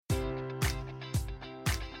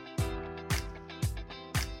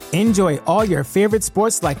Enjoy all your favorite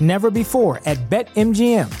sports like never before at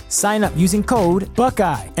BetMGM. Sign up using code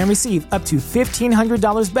Buckeye and receive up to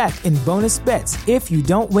 $1,500 back in bonus bets if you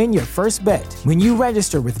don't win your first bet. When you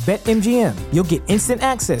register with BetMGM, you'll get instant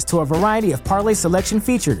access to a variety of parlay selection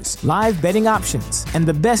features, live betting options, and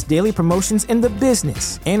the best daily promotions in the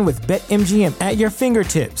business. And with BetMGM at your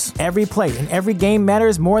fingertips, every play and every game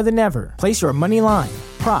matters more than ever. Place your money line,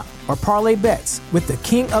 prop, or parlay bets with the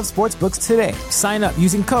king of sportsbooks today. Sign up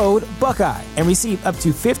using code Buckeye and receive up to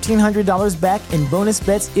 $1,500 back in bonus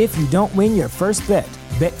bets if you don't win your first bet.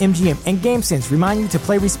 BetMGM and GameSense remind you to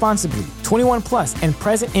play responsibly. 21 plus and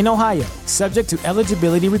present in Ohio, subject to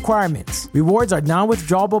eligibility requirements. Rewards are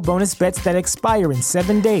non-withdrawable bonus bets that expire in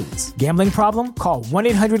 7 days. Gambling problem? Call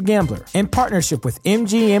 1-800-GAMBLER. In partnership with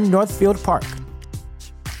MGM Northfield Park.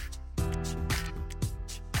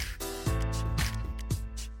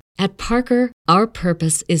 At Parker, our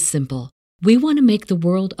purpose is simple. We want to make the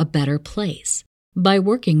world a better place by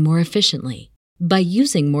working more efficiently, by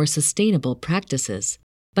using more sustainable practices,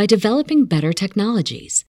 by developing better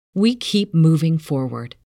technologies. We keep moving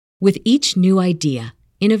forward. With each new idea,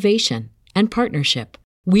 innovation, and partnership,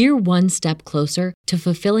 we're one step closer to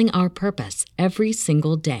fulfilling our purpose every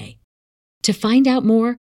single day. To find out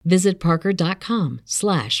more, visit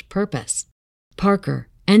parker.com/purpose. Parker,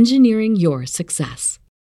 engineering your success.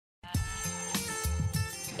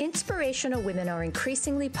 Inspirational women are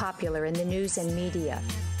increasingly popular in the news and media,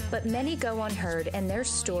 but many go unheard and their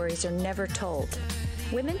stories are never told.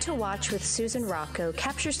 Women to Watch with Susan Rocco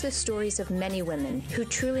captures the stories of many women who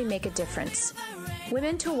truly make a difference.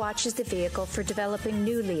 Women to Watch is the vehicle for developing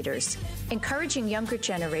new leaders, encouraging younger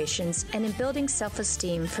generations, and in building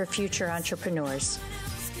self-esteem for future entrepreneurs.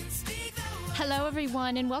 Hello,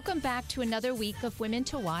 everyone, and welcome back to another week of Women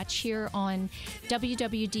to Watch here on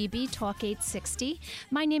WWDB Talk 860.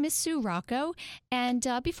 My name is Sue Rocco, and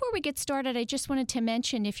before we get started, I just wanted to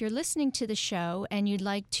mention if you're listening to the show and you'd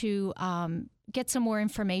like to get some more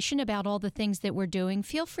information about all the things that we're doing,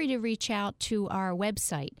 feel free to reach out to our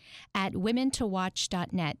website at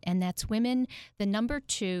womentowatch.net, and that's women, the number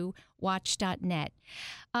 2, watch.net.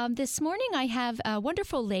 This morning I have a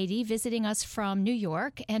wonderful lady visiting us from New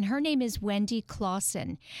York, and her name is Wendy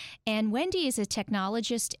Clausen. And Wendy is a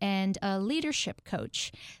technologist and a leadership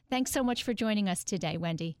coach. Thanks so much for joining us today,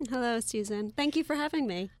 Wendy. Hello, Susan. Thank you for having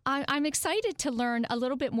me. I'm excited to learn a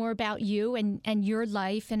little bit more about you and your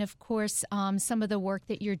life, and of course, some of the work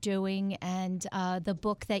that you're doing and the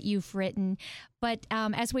book that you've written. But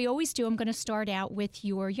as we always do, I'm going to start out with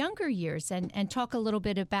your younger years and talk a little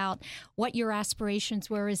bit about what your aspirations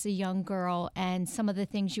were as a young girl and some of the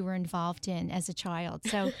things you were involved in as a child.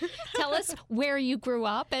 So tell us where you grew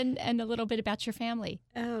up and a little bit about your family.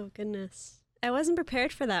 Oh, goodness. I wasn't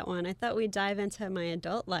prepared for that one. I thought we'd dive into my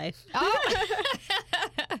adult life. Oh.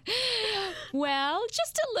 Well,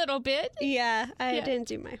 just a little bit. Yeah, I didn't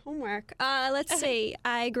do my homework. Let's see.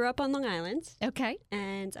 I grew up on Long Island. Okay.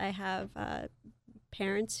 And I have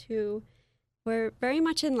parents who were very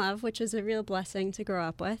much in love, which was a real blessing to grow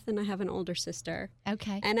up with. And I have an older sister.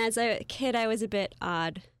 Okay. And as a kid, I was a bit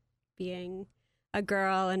odd being a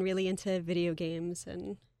girl and really into video games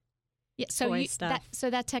and toy stuff.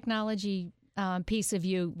 So that technology piece of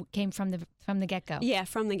you came from the get-go. Yeah,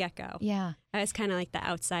 from the get-go. Yeah. I was kind of like the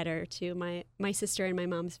outsider to my sister and my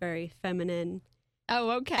mom's very feminine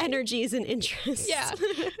energies and interests. Yeah.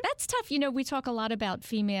 That's tough. You know, we talk a lot about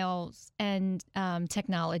females and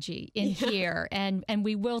technology in here, and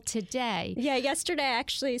we will today. Yeah, yesterday I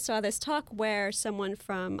actually saw this talk where someone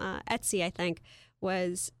from Etsy, I think,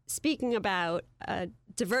 was speaking about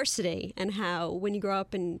diversity and how when you grow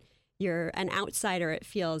up and you're an outsider, it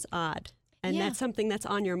feels odd. And that's something that's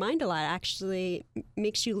on your mind a lot. Actually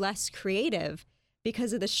makes you less creative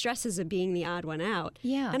because of the stresses of being the odd one out.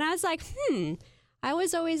 Yeah. And I was like, I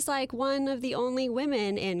was always like one of the only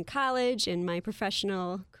women in college in my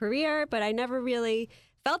professional career, but I never really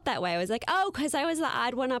felt that way. I was like, because I was the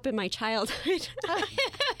odd one up in my childhood.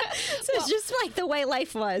 So it's just like the way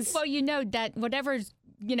life was. Well, you know that whatever's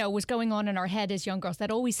was going on in our head as young girls,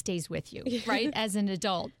 that always stays with you, right, as an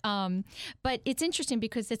adult. But it's interesting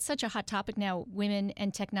because it's such a hot topic now, women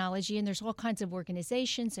and technology, and there's all kinds of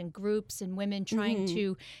organizations and groups and women trying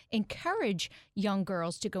to encourage young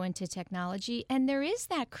girls to go into technology. And there is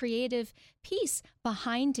that creative piece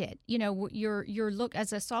behind it. You know, you're look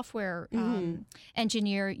as a software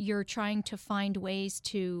engineer, you're trying to find ways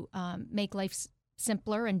to make life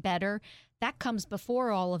simpler and better. That comes before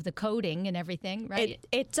all of the coding and everything, right?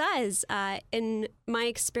 It does. In my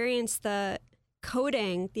experience, the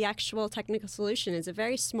coding, the actual technical solution, is a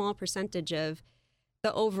very small percentage of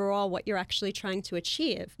the overall what you're actually trying to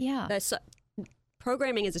achieve. Yeah.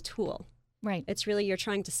 programming is a tool. Right. It's really you're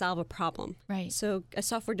trying to solve a problem. Right. So a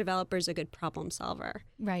software developer is a good problem solver.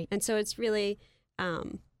 Right. And so it's really,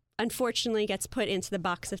 unfortunately, gets put into the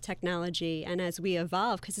box of technology. And as we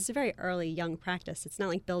evolve, because it's a very early, young practice, it's not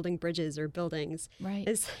like building bridges or buildings. Right.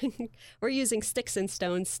 We're using sticks and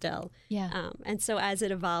stones still. Yeah. And so as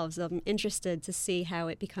it evolves, I'm interested to see how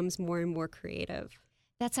it becomes more and more creative.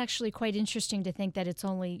 That's actually quite interesting to think that it's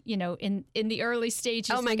only, in the early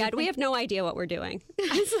stages. Oh my God, we have no idea what we're doing.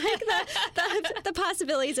 It's like the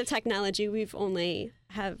possibilities of technology, we've only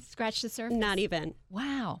have scratched the surface. Not even.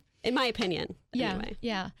 Wow. In my opinion. Yeah. Anyway.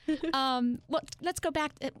 Yeah. Well, let's go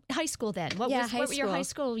back to high school then. What were your high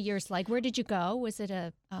school years like? Where did you go? Was it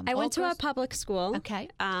a I went to a public school. Okay.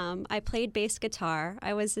 I played bass guitar.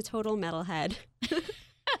 I was a total metalhead.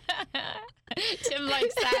 Tim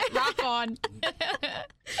likes that. Rock on.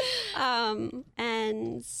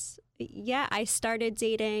 And yeah, I started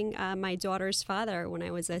dating my daughter's father when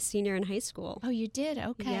I was a senior in high school. Oh, you did?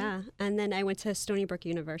 Okay. Yeah. And then I went to Stony Brook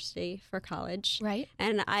University for college. Right.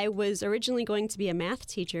 And I was originally going to be a math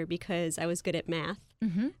teacher because I was good at math.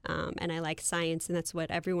 Mm-hmm. And I like science, and that's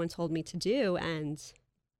what everyone told me to do. And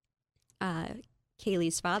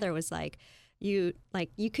Kaylee's father was like, you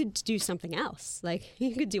could do something else. Like,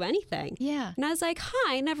 you could do anything. Yeah. And I was like,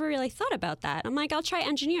 I never really thought about that. I'm like, I'll try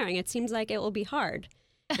engineering. It seems like it will be hard.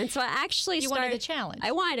 And so I actually wanted a challenge.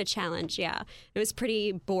 I wanted a challenge, yeah. I was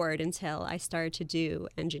pretty bored until I started to do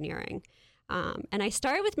engineering. And I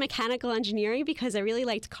started with mechanical engineering because I really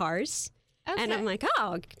liked cars. Okay. And I'm like,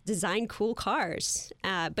 design cool cars.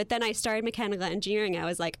 But then I started mechanical engineering. I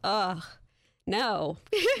was like, no,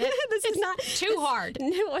 this is not too hard.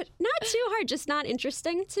 No, not too hard, just not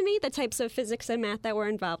interesting to me, the types of physics and math that were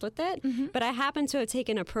involved with it. Mm-hmm. But I happened to have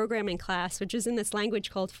taken a programming class, which was in this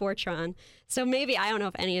language called Fortran. So maybe, I don't know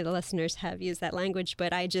if any of the listeners have used that language,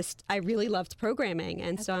 but I really loved programming.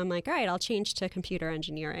 And so I'm like, all right, I'll change to computer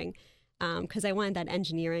engineering. Because I wanted that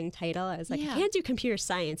engineering title. I was like, I can't do computer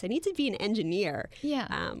science. I need to be an engineer.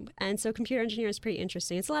 Yeah. And so computer engineering is pretty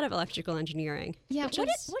interesting. It's a lot of electrical engineering. Yeah. What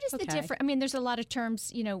is the difference? I mean, there's a lot of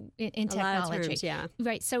terms, in technology. A lot of terms, yeah.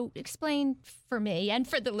 Right. So explain for me and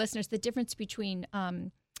for the listeners the difference between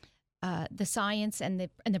the science and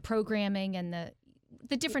the programming and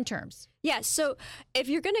the different terms. Yeah, so if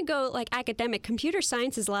you're going to go like academic, computer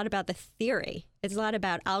science is a lot about the theory. It's a lot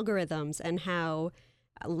about algorithms and how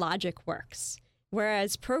logic works.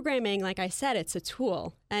 Whereas programming, like I said, it's a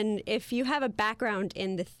tool. And if you have a background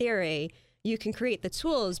in the theory, you can create the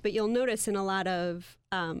tools, but you'll notice in a lot of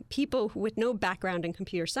people with no background in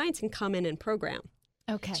computer science can come in and program.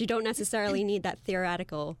 Okay. So you don't necessarily need that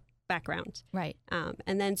theoretical background. Right.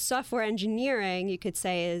 And then software engineering, you could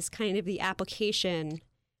say, is kind of the application,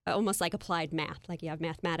 almost like applied math. Like you have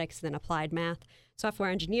mathematics, then applied math.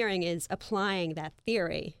 Software engineering is applying that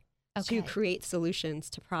theory to create solutions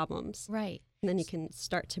to problems. Right. And then you can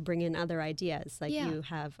start to bring in other ideas. Like you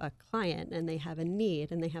have a client and they have a need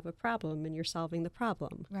and they have a problem and you're solving the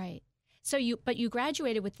problem. Right. So you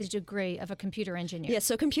graduated with the degree of a computer engineer. Yeah,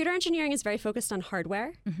 so computer engineering is very focused on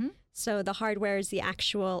hardware. Mm-hmm. So the hardware is the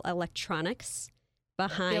actual electronics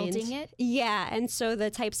behind building it. Yeah, and so the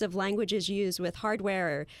types of languages used with hardware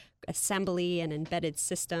are assembly and embedded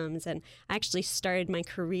systems. And I actually started my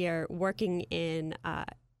career working in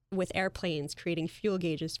with airplanes, creating fuel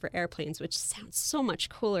gauges for airplanes, which sounds so much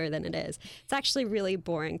cooler than it is. It's actually really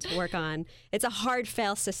boring to work on. It's a hard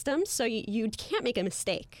fail system, so you can't make a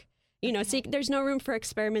mistake. So there's no room for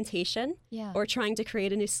experimentation or trying to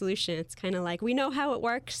create a new solution. It's kind of like, we know how it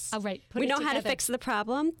works. Oh, right. We know how to fix the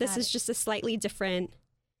problem. This is just a slightly different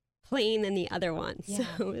plane than the other one. Yeah.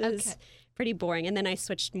 So it was pretty boring. And then I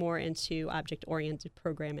switched more into object-oriented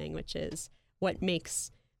programming, which is what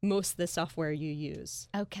makes most of the software you use.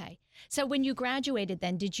 Okay. So when you graduated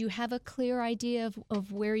then, did you have a clear idea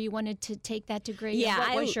of where you wanted to take that degree? Yeah.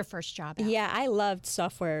 What was your first job at? Yeah, I loved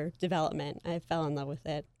software development. I fell in love with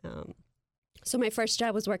it. So my first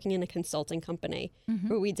job was working in a consulting company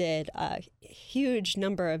where we did a huge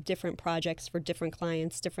number of different projects for different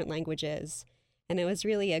clients, different languages. And it was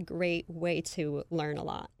really a great way to learn a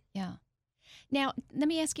lot. Yeah. Now, let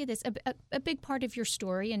me ask you this. A big part of your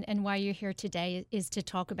story and why you're here today is to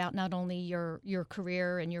talk about not only your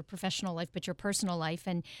career and your professional life, but your personal life.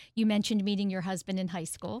 And you mentioned meeting your husband in high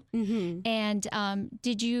school. Mm-hmm. And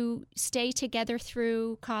did you stay together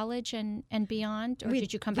through college and beyond? Or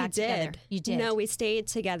did you come back together? You did? No, we stayed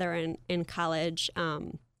together in college.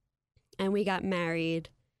 And we got married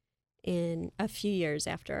in a few years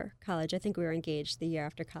after college. I think we were engaged the year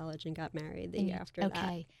after college and got married the year after that.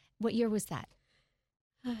 Okay. What year was that?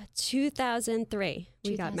 2003.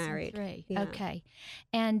 We got married. Yeah. Okay.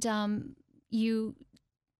 And, you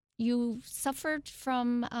suffered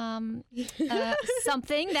from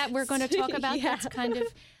something that we're going to talk about. Yeah. That's kind of,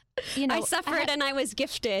 you know, I suffered and I was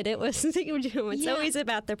gifted. It was, it's Yeah. always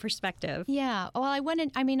about the perspective. Yeah. Well, I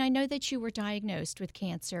know that you were diagnosed with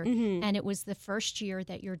cancer, and it was the first year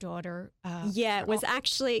that your daughter. Yeah, it was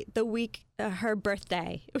actually the week her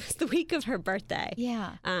birthday. It was the week of her birthday.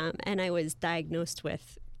 Yeah. And I was diagnosed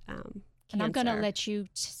with cancer. And I'm going to let you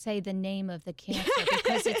say the name of the cancer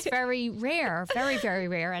because it's very rare, very, very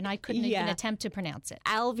rare, and I couldn't even attempt to pronounce it.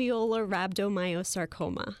 Alveolar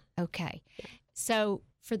rhabdomyosarcoma. Okay. So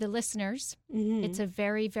for the listeners, it's a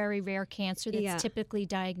very, very rare cancer that's typically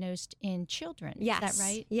diagnosed in children. Yes. Is that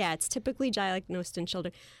right? Yeah, it's typically diagnosed in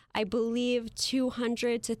children. I believe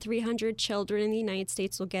 200 to 300 children in the United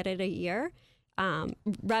States will get it a year.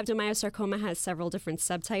 Rhabdomyosarcoma has several different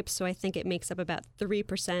subtypes, so I think it makes up about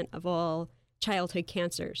 3% of all childhood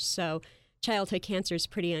cancers. So childhood cancer is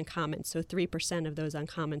pretty uncommon, so 3% of those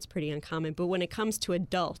uncommon is pretty uncommon. But when it comes to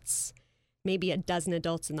adults, maybe a dozen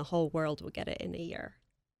adults in the whole world will get it in a year.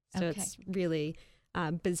 So it's really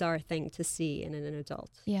a bizarre thing to see in an adult.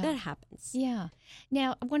 Yeah. That happens. Yeah.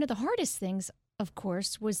 Now, one of the hardest things, of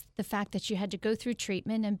course, was the fact that you had to go through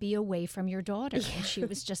treatment and be away from your daughter. And she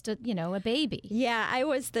was just a baby. Yeah, I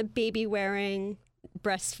was the baby wearing,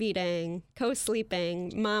 breastfeeding,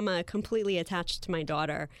 co-sleeping mama, completely attached to my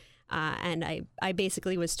daughter. And I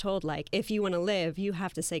basically was told, like, if you want to live, you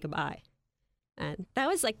have to say goodbye. And that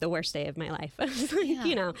was like the worst day of my life. I was like, Yeah.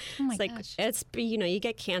 you know, Oh my it's like, gosh. it's, you know, you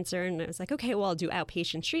get cancer. And I was like, okay, well, I'll do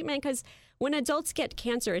outpatient treatment. Because when adults get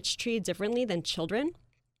cancer, it's treated differently than children.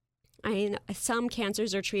 I mean, some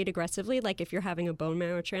cancers are treated aggressively, like if you're having a bone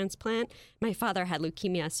marrow transplant. My father had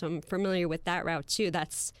leukemia, so I'm familiar with that route too.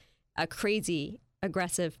 That's a crazy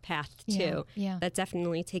aggressive path too. Yeah. That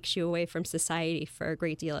definitely takes you away from society for a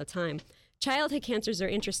great deal of time. Childhood cancers are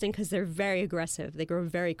interesting because they're very aggressive. They grow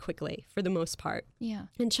very quickly for the most part. Yeah.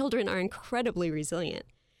 And children are incredibly resilient.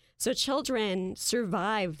 So children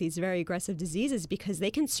survive these very aggressive diseases because they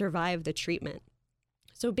can survive the treatment.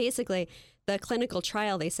 So basically, the clinical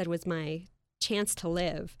trial, they said, was my chance to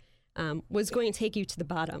live, was going to take you to the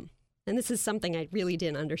bottom. And this is something I really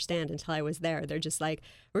didn't understand until I was there. They're just like,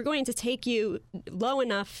 we're going to take you low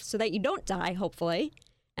enough so that you don't die, hopefully,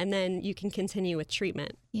 and then you can continue with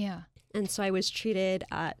treatment. Yeah. And so I was treated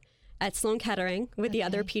at Sloan Kettering with the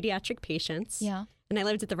other pediatric patients. Yeah. And I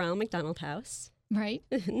lived at the Ronald McDonald House. Right.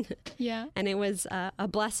 Yeah. And it was a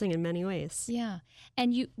blessing in many ways. Yeah.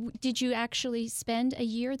 And did you actually spend a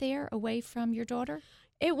year there away from your daughter?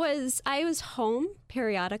 I was home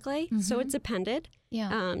periodically, so it depended.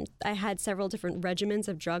 Yeah. I had several different regimens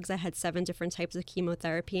of drugs. I had 7 different types of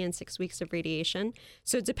chemotherapy and 6 weeks of radiation.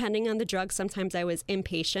 So depending on the drug, sometimes I was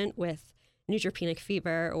inpatient with neutropenic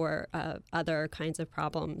fever or other kinds of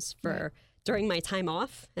problems during my time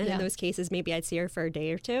off. And in those cases, maybe I'd see her for a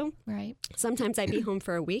day or 2. Right. Sometimes I'd be home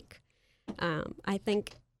for a week. I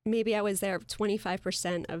think maybe I was there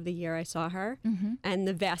 25% of the year I saw her. Mm-hmm. And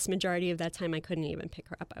the vast majority of that time, I couldn't even pick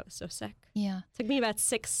her up. I was so sick. Yeah. It took me about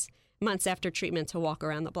 6 months after treatment to walk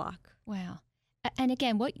around the block. Wow. And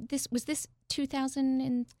again, was this 2000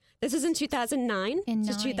 and This was in 2009 to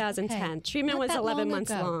 9, 2010. okay. Treatment Not was that 11 long months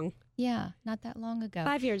ago. long. yeah, not that long ago.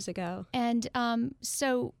 5 years ago. And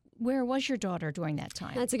so where was your daughter during that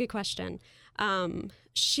time? That's a good question.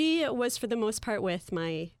 She was, for the most part, with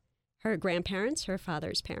her grandparents, her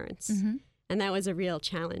father's parents. Mm-hmm. And that was a real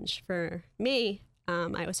challenge for me.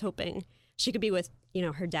 I was hoping she could be with,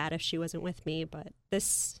 her dad if she wasn't with me. But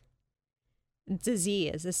this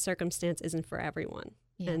disease, this circumstance isn't for everyone.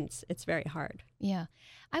 Yeah. And it's very hard. Yeah.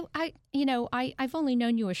 I've only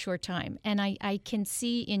known you a short time, and I can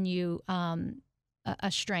see in you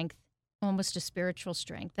a strength, almost a spiritual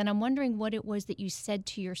strength. And I'm wondering what it was that you said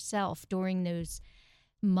to yourself during those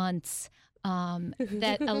months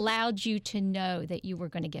that allowed you to know that you were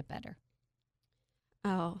going to get better.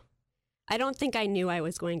 Oh, I don't think I knew I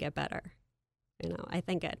was going to get better. I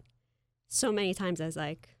think it so many times I was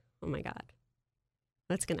like, oh my God,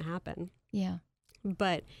 what's going to happen? Yeah.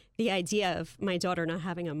 But the idea of my daughter not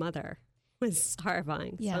having a mother was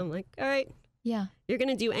horrifying. Yeah. So I'm like, all right, Yeah. you're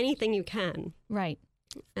going to do anything you can. Right.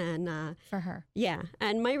 And For her. yeah,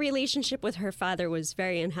 and my relationship with her father was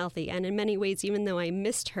very unhealthy. And in many ways, even though I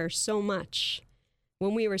missed her so much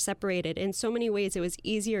when we were separated, in so many ways, it was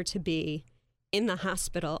easier to be in the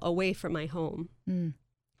hospital away from my home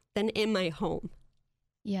than in my home.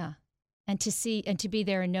 Yeah. And to be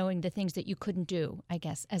there and knowing the things that you couldn't do, I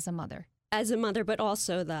guess, as a mother. As a mother, but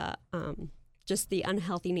also the just the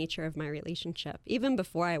unhealthy nature of my relationship, even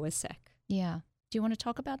before I was sick. Yeah. Do you want to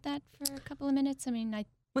talk about that for a couple of minutes? I mean,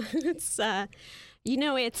 It's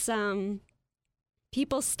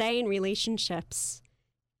people stay in relationships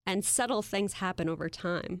and subtle things happen over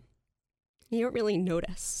time. You don't really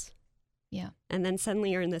notice. Yeah. And then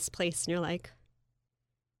suddenly you're in this place and you're like,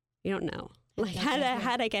 you don't know. Like,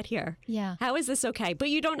 how'd I get here? Yeah. How is this okay? But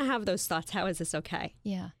you don't have those thoughts. How is this okay?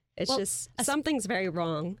 Yeah. It's just something's very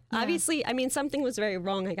wrong. Yeah. Obviously, I mean, something was very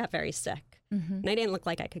wrong. I got very sick. Mm-hmm. And I didn't look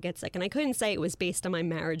like I could get sick. And I couldn't say it was based on my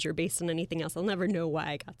marriage or based on anything else. I'll never know why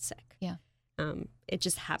I got sick. Yeah. It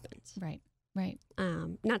just happened. Right. Right.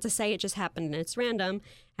 Not to say it just happened and it's random.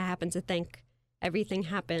 I happen to think everything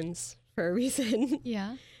happens for a reason.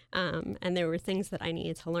 Yeah. And there were things that I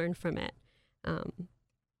needed to learn from it.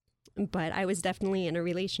 But I was definitely in a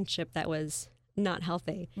relationship that was not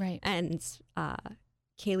healthy. Right. And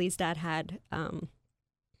Kaylee's dad had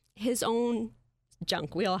his own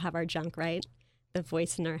junk. We all have our junk, right? The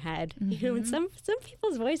voice in our head. Mm-hmm. You know, and some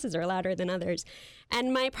people's voices are louder than others.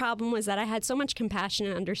 And my problem was that I had so much compassion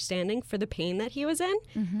and understanding for the pain that he was in,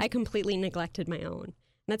 I completely neglected my own. And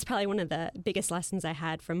that's probably one of the biggest lessons I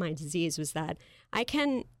had from my disease was that I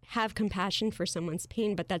can have compassion for someone's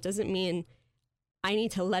pain, but that doesn't mean I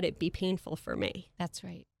need to let it be painful for me. That's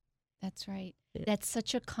right. That's right. Yeah. That's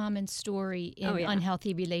such a common story in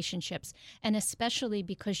unhealthy relationships. And especially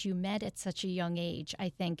because you met at such a young age. I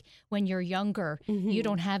think when you're younger, you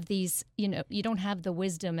don't have these, you don't have the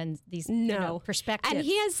wisdom and these perspectives. And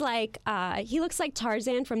he is he looks like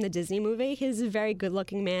Tarzan from the Disney movie. He's a very good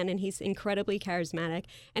looking man and he's incredibly charismatic.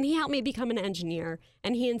 And he helped me become an engineer.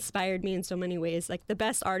 And he inspired me in so many ways, like the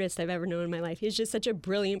best artist I've ever known in my life. He's just such a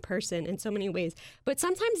brilliant person in so many ways. But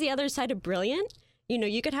sometimes the other side of brilliant,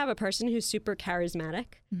 you could have a person who's super charismatic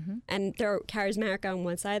and they're charismatic on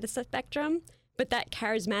one side of the spectrum, but that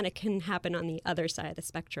charismatic can happen on the other side of the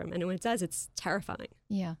spectrum. And when it does, it's terrifying.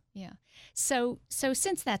 Yeah, yeah. So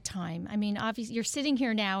since that time, I mean, obviously you're sitting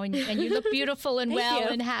here now and you look beautiful and well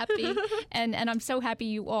and happy. And I'm so happy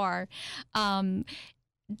you are.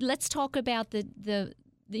 Let's talk about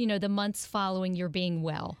the months following your being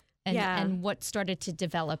well. And what started to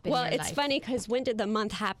develop in your life. Well, it's funny because when did the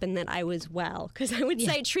month happen that I was well? Because I would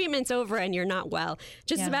say treatment's over and you're not well.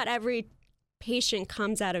 Just about every patient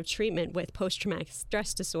comes out of treatment with post-traumatic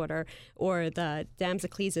stress disorder or the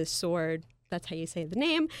Damocles sword, that's how you say the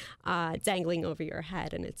name, dangling over your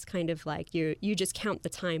head. And it's kind of like you just count the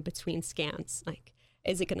time between scans. Like,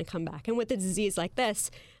 is it going to come back? And with a disease like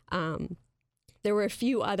this, there were a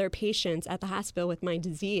few other patients at the hospital with my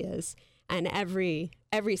disease. And every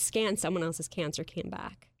scan, someone else's cancer came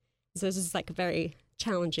back. So this is like a very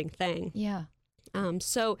challenging thing. Yeah.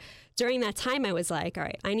 So during that time, I was like, all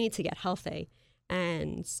right, I need to get healthy.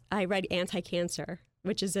 And I read Anti-Cancer,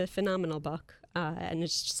 which is a phenomenal book. And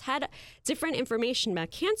it's just had different information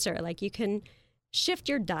about cancer. Like you can shift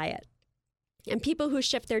your diet. And people who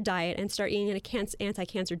shift their diet and start eating an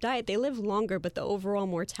anti-cancer diet, they live longer, but the overall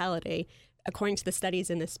mortality, according to the studies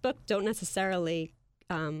in this book, don't necessarily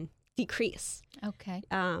decrease. Okay.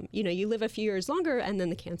 You live a few years longer and then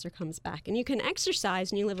the cancer comes back. And you can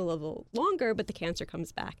exercise and you live a little longer, but the cancer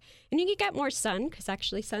comes back. And you can get more sun because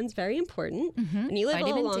actually sun's very important. And you live a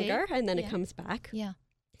little longer and then it comes back. Yeah.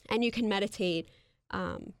 And you can meditate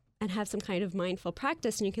and have some kind of mindful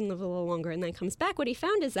practice and you can live a little longer and then it comes back. What he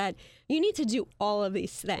found is that you need to do all of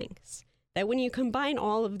these things. That when you combine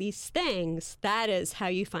all of these things, that is how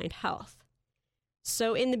you find health.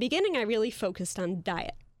 So in the beginning, I really focused on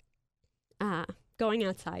diet. Going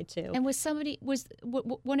outside too. And was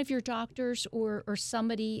one of your doctors or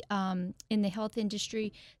somebody in the health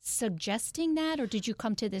industry suggesting that, or did you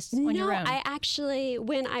come to this on your own? No, I actually,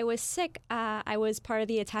 when I was sick, I was part of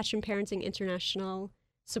the Attachment Parenting International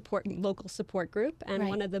local support group, and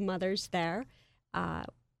one of the mothers there,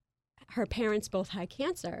 her parents both had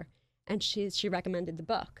cancer, and she recommended the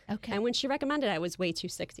book. Okay. And when she recommended it, I was way too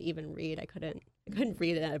sick to even read. I couldn't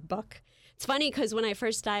read it in a book. It's funny because when I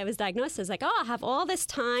first was diagnosed, I was like, I'll have all this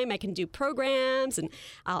time. I can do programs and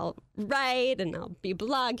I'll write and I'll be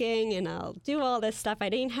blogging and I'll do all this stuff I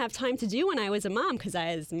didn't have time to do when I was a mom because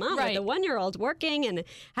I was a mom with a 1-year-old working and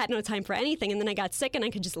had no time for anything. And then I got sick and I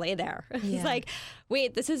could just lay there. It's like,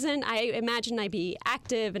 wait, this isn't, I imagined I'd be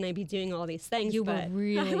active and I'd be doing all these things. You were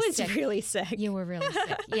really sick. I was really sick. You were really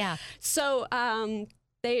sick, yeah. So,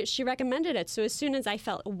 she recommended it. So as soon as I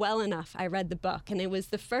felt well enough, I read the book. And it was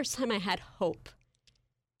the first time I had hope.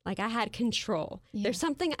 Like I had control. Yeah. There's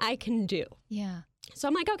something I can do. Yeah. So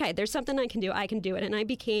I'm like, okay, there's something I can do. I can do it. And I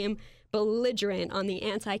became belligerent on the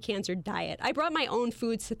anti-cancer diet. I brought my own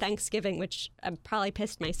foods to Thanksgiving, which probably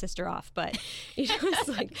pissed my sister off. But it's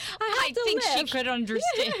like, I think she could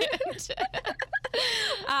understand.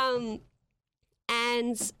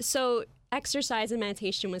 And so exercise and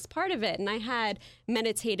meditation was part of it. And I had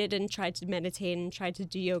meditated and tried to meditate and tried to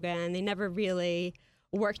do yoga, and they never really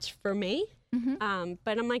worked for me. Mm-hmm.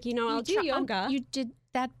 But I'm like, I'll do yoga. You did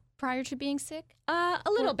that prior to being sick? A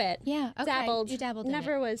little bit. Yeah. Okay. Dabbled. You dabbled in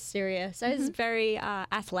Never it. was serious. I was very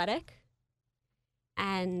athletic,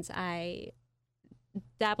 and I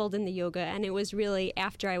dabbled in the yoga. And it was really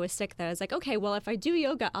after I was sick that I was like, okay, well, if I do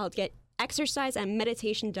yoga, I'll get exercise and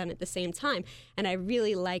meditation done at the same time. And I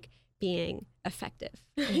really like being effective.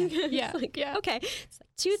 Yeah. Okay, it's like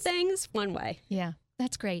two things, one way. Yeah.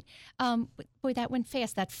 That's great. Boy, that went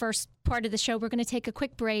fast, that first part of the show. We're going to take a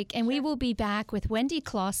quick break, and we will be back with Wendy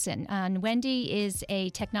Clausen. Wendy is a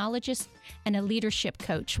technologist and a leadership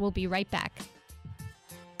coach. We'll be right back.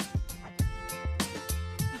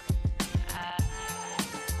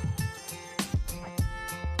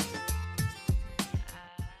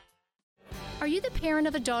 Are you the parent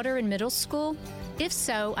of a daughter in middle school? If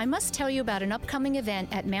so, I must tell you about an upcoming event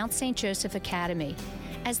at Mount St. Joseph Academy.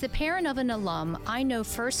 As the parent of an alum, I know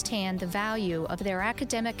firsthand the value of their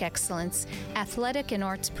academic excellence, athletic, and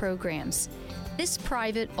arts programs. This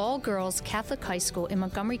private, all-girls Catholic high school in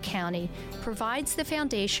Montgomery County provides the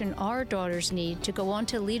foundation our daughters need to go on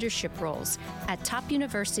to leadership roles at top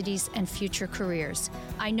universities and future careers.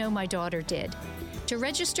 I know my daughter did. To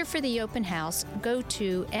register for the open house, go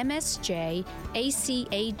to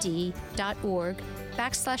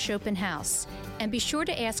msjacad.org/open house. And be sure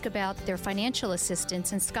to ask about their financial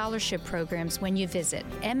assistance and scholarship programs when you visit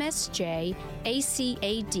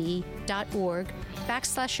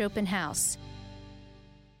msjacad.org/open house.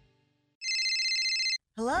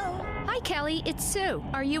 Hello? Hi, Kelly. It's Sue.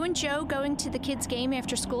 Are you and Joe going to the kids' game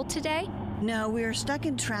after school today? No, we are stuck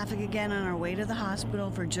in traffic again on our way to the hospital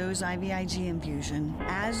for Joe's IVIG infusion.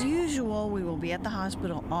 As usual, we will be at the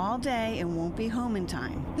hospital all day and won't be home in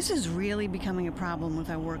time. This is really becoming a problem with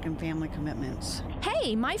our work and family commitments.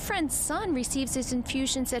 Hey, my friend's son receives his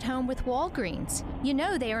infusions at home with Walgreens. You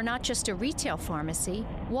know they are not just a retail pharmacy.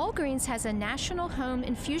 Walgreens has a national home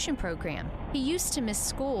infusion program. He used to miss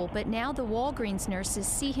school, but now the Walgreens nurses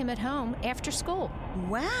see him at home after school.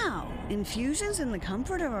 Wow! Infusions in the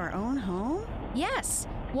comfort of our own home? Yes.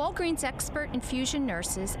 Walgreens expert infusion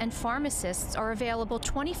nurses and pharmacists are available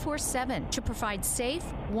 24/7 to provide safe,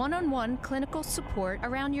 one-on-one clinical support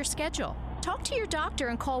around your schedule. Talk to your doctor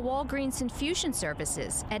and call Walgreens Infusion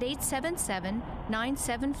Services at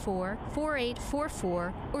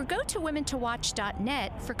 877-974-4844 or go to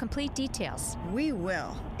womentowatch.net for complete details. We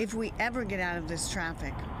will, if we ever get out of this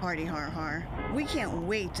traffic. Hardy har har. We can't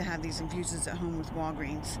wait to have these infusions at home with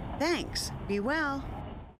Walgreens. Thanks. Be well.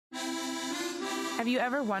 Have you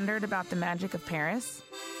ever wondered about the magic of Paris?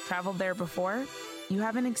 Traveled there before? You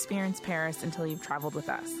haven't experienced Paris until you've traveled with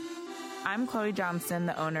us. I'm Chloe Johnston,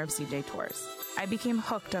 the owner of CJ Tours. I became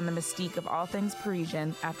hooked on the mystique of all things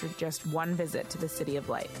Parisian after just one visit to the City of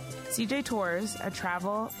Light. CJ Tours, a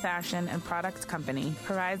travel, fashion, and products company,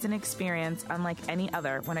 provides an experience unlike any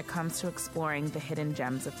other when it comes to exploring the hidden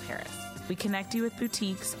gems of Paris. We connect you with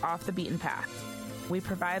boutiques off the beaten path. We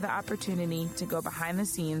provide the opportunity to go behind the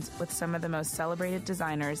scenes with some of the most celebrated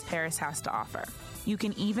designers Paris has to offer. You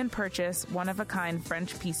can even purchase one-of-a-kind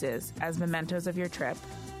French pieces as mementos of your trip,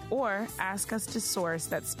 or ask us to source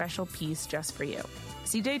that special piece just for you.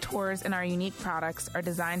 CJ Tours and our unique products are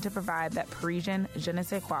designed to provide that Parisian je ne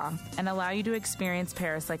sais quoi and allow you to experience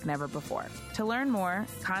Paris like never before. To learn more,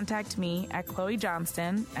 contact me at Chloe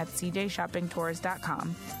Johnston at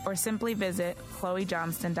cjshoppingtours.com or simply visit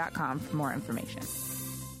chloejohnston.com for more information.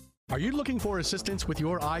 Are you looking for assistance with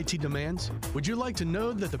your IT demands? Would you like to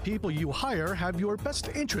know that the people you hire have your best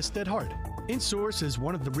interest at heart? InSource is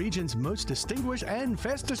one of the region's most distinguished and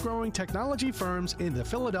fastest-growing technology firms in the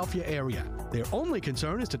Philadelphia area. Their only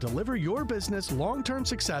concern is to deliver your business long-term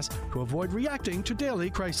success to avoid reacting to daily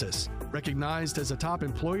crisis. Recognized as a top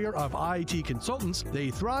employer of IT consultants, they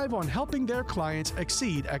thrive on helping their clients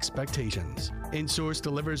exceed expectations. InSource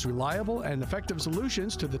delivers reliable and effective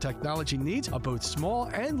solutions to the technology needs of both small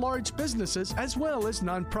and large businesses as well as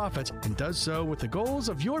nonprofits, and does so with the goals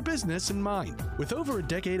of your business in mind. With over a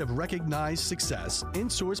decade of recognized success,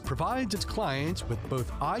 InSource provides its clients with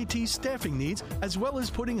both IT staffing needs as well as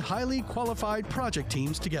putting highly qualified project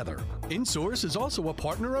teams together. InSource is also a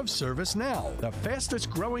partner of ServiceNow, the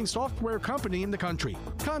fastest-growing software company in the country.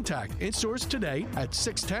 Contact InSource today at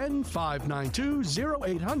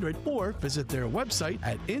 610-592-0800 or visit their website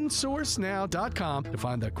at insourcenow.com to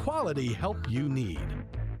find the quality help you need.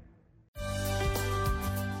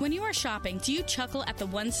 When you are shopping, do you chuckle at the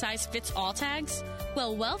one-size-fits-all tags?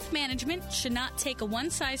 Well, Wealth Management should not take a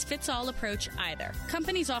one-size-fits-all approach either.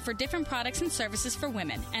 Companies offer different products and services for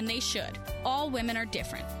women, and they should. All women are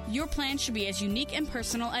different. Your plan should be as unique and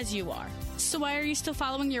personal as you are. So why are you still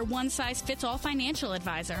following your one-size-fits-all financial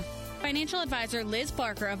advisor? Financial advisor Liz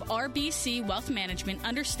Barker of RBC Wealth Management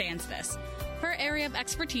understands this. Her area of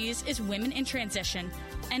expertise is women in transition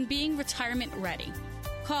and being retirement ready.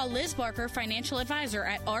 Call Liz Barker, Financial Advisor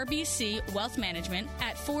at RBC Wealth Management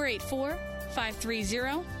at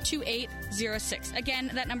 484-530-2806.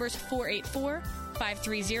 Again, that number is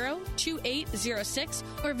 484-530-2806,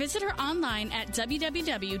 or visit her online at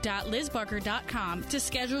www.lizbarker.com to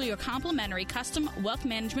schedule your complimentary custom wealth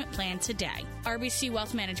management plan today. RBC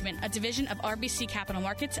Wealth Management, a division of RBC Capital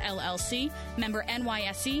Markets, LLC, member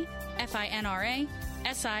NYSE, FINRA,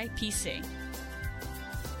 SIPC.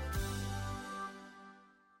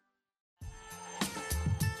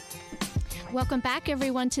 Welcome back,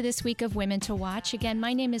 everyone, to this week of Women to Watch. Again,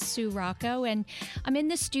 my name is Sue Rocco, and I'm in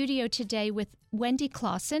the studio today with Wendy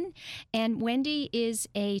Clausen. And Wendy is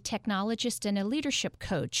a technologist and a leadership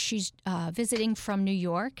coach. She's visiting from New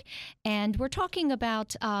York. And we're talking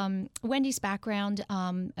about Wendy's background,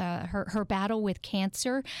 her battle with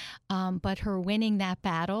cancer, but her winning that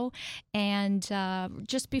battle. And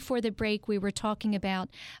just before the break, we were talking about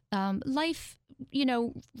life, you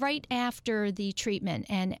know, right after the treatment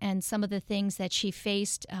and some of the things that she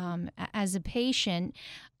faced as a patient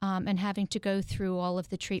and having to go through all of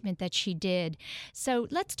the treatment that she did. So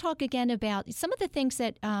let's talk again about some of the things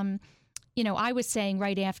that, you know, I was saying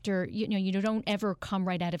right after, you know, you don't ever come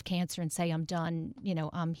right out of cancer and say, I'm done, you know,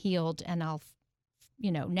 I'm healed and I'll,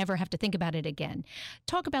 you know, never have to think about it again.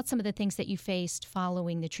 Talk about some of the things that you faced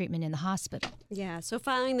following the treatment in the hospital. Yeah, so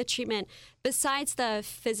following the treatment, besides the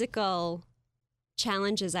physical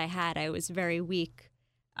challenges I had, I was very weak.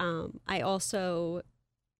 I also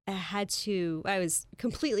I was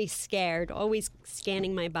completely scared, always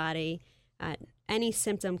scanning my body. Any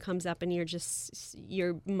symptom comes up and your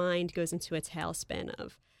mind goes into a tailspin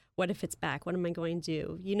of, what if it's back? What am I going to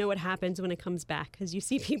do? You know what happens when it comes back, because you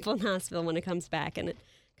see people in the hospital when it comes back, and it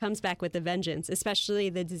comes back with a vengeance, especially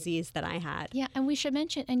the disease that I had. Yeah, and we should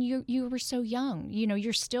mention, and you were so young. You know,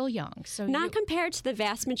 you're still young. So not compared to the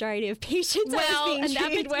vast majority of patients I was being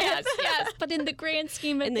treated with. Yes, but in the grand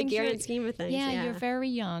scheme of things. In the grand scheme of things, yeah. You're very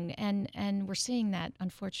young, and we're seeing that,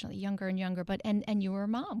 unfortunately, younger and younger. But and you were a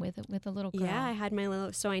mom with a little girl. Yeah, I had my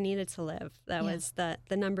little, so I needed to live. That was the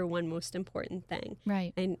number one most important thing.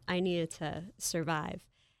 Right. And I needed to survive.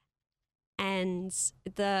 And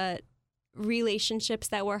the relationships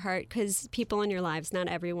that were hurt, because people in your lives, not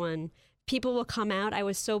everyone, people will come out. I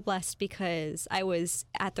was so blessed because I was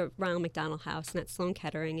at the Ronald McDonald House and at Sloan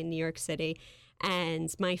Kettering in New York City,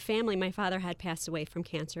 and my family, my father had passed away from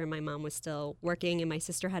cancer and my mom was still working, and my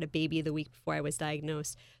sister had a baby the week before I was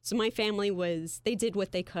diagnosed. So my family they did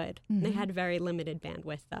what they could. Mm-hmm. They had very limited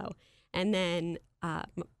bandwidth though. And then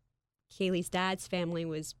Kaylee's dad's family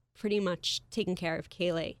was pretty much taking care of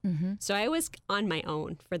Kaylee. Mm-hmm. So I was on my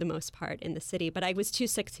own for the most part in the city, but I was too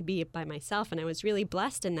sick to be by myself. And I was really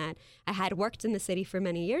blessed in that I had worked in the city for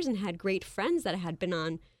many years and had great friends that I had been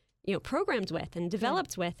on, you know, programs with and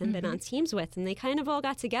developed with and been on teams with. And they kind of all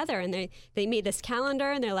got together and they made this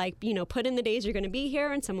calendar and they're like, you know, put in the days you're going to be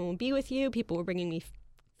here and someone will be with you. People were bringing me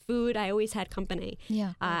food. I always had company.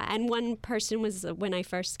 Yeah. And one person was, when I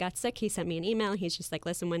first got sick, he sent me an email. He's just like,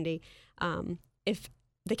 listen, Wendy, if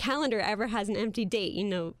the calendar ever has an empty date, you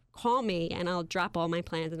know, call me and I'll drop all my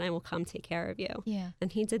plans and I will come take care of you. Yeah.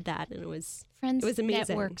 And he did that, and it was amazing.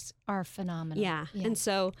 Networks are phenomenal. Yeah. And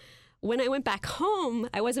so when I went back home,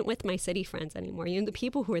 I wasn't with my city friends anymore. You know, the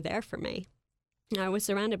people who were there for me. I was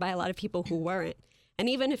surrounded by a lot of people who weren't. And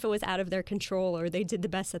even if it was out of their control or they did the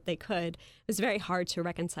best that they could, it was very hard to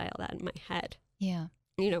reconcile that in my head. Yeah.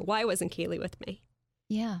 You know, why wasn't Kaylee with me?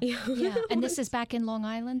 Yeah. Yeah. And this is back in Long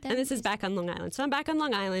Island then? And this is back on Long Island. So I'm back on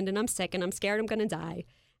Long Island and I'm sick and I'm scared I'm going to die.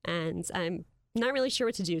 And I'm not really sure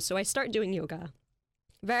what to do. So I start doing yoga.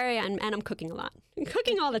 And I'm cooking a lot. I'm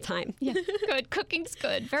cooking all the time. Yeah. Good. Cooking's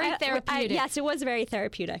good. Very therapeutic. Yes, it was very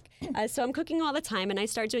therapeutic. So I'm cooking all the time and I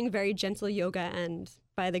start doing very gentle yoga, and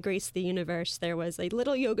by the grace of the universe, there was a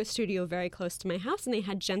little yoga studio very close to my house and they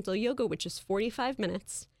had gentle yoga, which is 45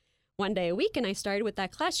 minutes. One day a week, and I started with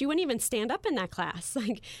that class. You wouldn't even stand up in that class.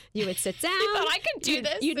 Like, you would sit down. You thought I could do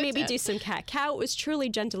this. You'd maybe do some cat-cow. It was truly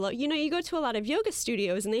gentle. You know, you go to a lot of yoga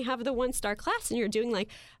studios, and they have the one-star class, and you're doing like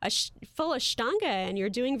a full Ashtanga, and you're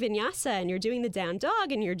doing Vinyasa, and you're doing the down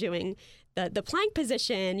dog, and you're doing the plank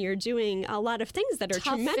position, you're doing a lot of things that are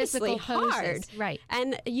Tough tremendously hard. Right.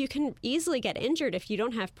 And you can easily get injured if you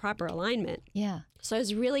don't have proper alignment. Yeah. So I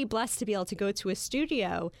was really blessed to be able to go to a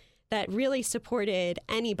studio that really supported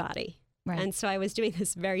anybody. Right. And so I was doing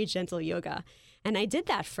this very gentle yoga. And I did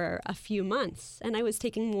that for a few months. And I was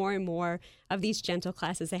taking more and more of these gentle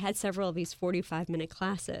classes. I had several of these 45-minute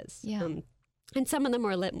classes. Yeah. And some of them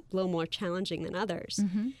were a little more challenging than others.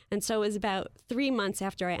 Mm-hmm. And so it was about 3 months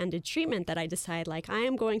after I ended treatment that I decided, like, I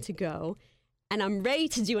am going to go and I'm ready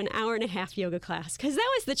to do an hour-and-a-half yoga class. Because that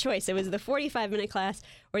was the choice. It was the 45-minute class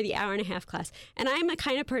or the hour-and-a-half class. And I'm a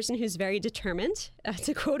kind of person who's very determined.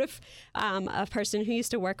 To quote a person who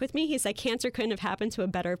used to work with me, he's like, cancer couldn't have happened to a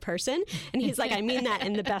better person. And he's like, I mean that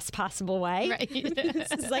in the best possible way. Right.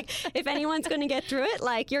 It's like, if anyone's going to get through it,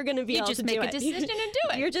 like, you're going to be able to do it. You just make a decision and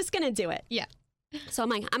do it. You're just going to do it. Yeah. So I'm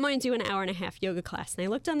like, I'm going to do an hour-and-a-half yoga class. And I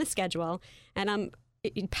looked on the schedule, and I'm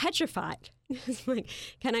petrified. It's like,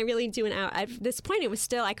 can I really do an hour? At this point, it was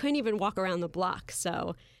still, I couldn't even walk around the block.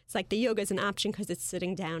 So it's like the yoga is an option because it's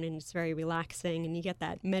sitting down and it's very relaxing, and you get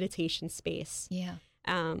that meditation space. Yeah.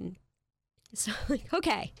 So like,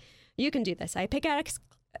 okay, you can do this. I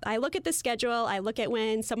look at the schedule. I look at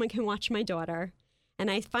when someone can watch my daughter,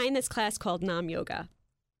 and I find this class called Nam Yoga.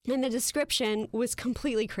 And the description was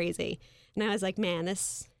completely crazy. And I was like, man,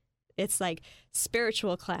 it's like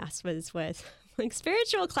spiritual class was like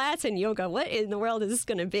spiritual class and yoga. What in the world is this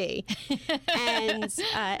going to be? And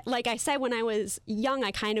like I said, when I was young,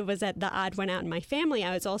 I kind of was at the odd one out in my family.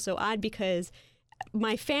 I was also odd because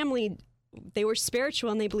my family, they were spiritual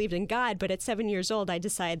and they believed in God. But at 7 years old, I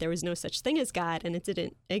decided there was no such thing as God and it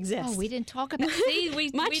didn't exist. Oh, we didn't talk about we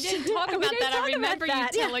didn't talk about that. I remember you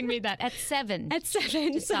telling me that at 7. At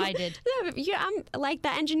 7. Decided. Yeah, I'm like,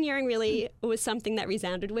 the engineering really was something that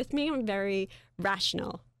resounded with me. I'm very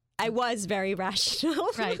rational. I was very rational.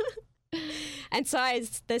 Right. And so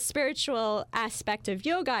as the spiritual aspect of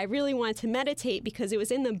yoga, I really wanted to meditate because it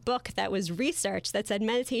was in the book that was research that said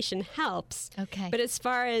meditation helps. Okay. But as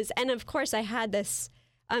far as, and of course I had this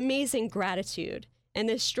amazing gratitude and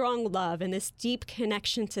this strong love and this deep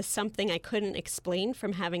connection to something I couldn't explain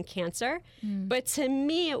from having cancer. But to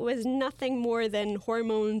me, it was nothing more than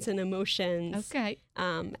hormones and emotions. Okay.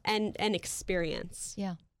 And experience.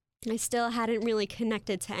 Yeah. I still hadn't really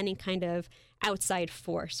connected to any kind of outside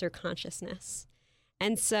force or consciousness.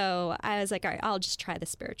 And so I was like, all right, I'll just try the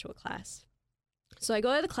spiritual class. So I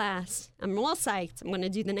go to the class. I'm all psyched. I'm going to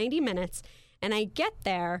do the 90 minutes. And I get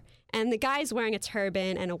there, and the guy's wearing a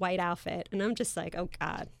turban and a white outfit. And I'm just like, oh,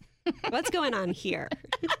 God, what's going on here?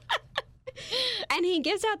 And he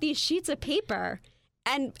gives out these sheets of paper.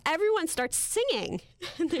 And everyone starts singing.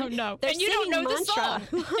 Oh, no. They're and you don't know mantra.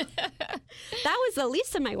 the song. That was the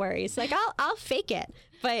least of my worries. Like, I'll fake it.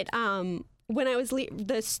 But when I was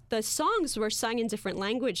the songs were sung in different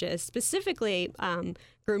languages. Specifically,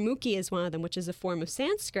 Gurmukhi is one of them, which is a form of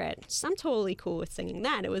Sanskrit. So I'm totally cool with singing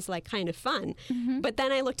that. It was like kind of fun. Mm-hmm. But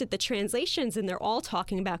then I looked at the translations, and they're all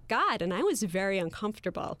talking about God, and I was very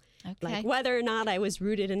uncomfortable. Okay. Like, whether or not I was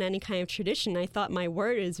rooted in any kind of tradition, I thought my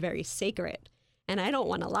word is very sacred. And I don't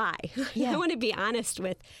want to lie. Yeah. I want to be honest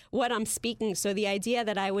with what I'm speaking. So the idea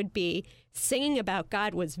that I would be singing about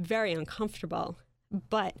God was very uncomfortable.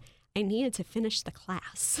 But I needed to finish the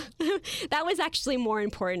class. That was actually more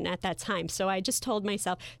important at that time. So I just told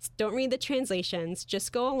myself, don't read the translations.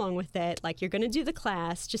 Just go along with it. Like, you're going to do the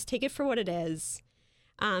class. Just take it for what it is.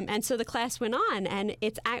 And so the class went on, and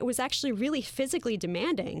it was actually really physically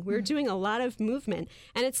demanding. We were doing a lot of movement,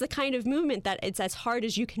 and it's the kind of movement that it's as hard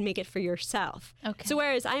as you can make it for yourself. Okay. So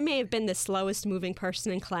whereas I may have been the slowest moving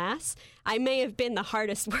person in class, I may have been the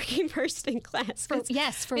hardest working person in class.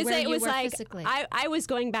 For where you were physically. I was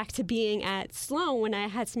going back to being at Sloan when I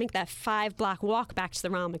had to make that 5-block walk back to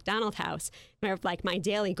the Ronald McDonald House, where like my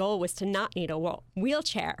daily goal was to not need a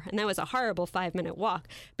wheelchair, and that was a horrible 5-minute walk.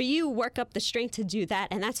 But you work up the strength to do that,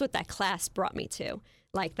 and that's what that class brought me to,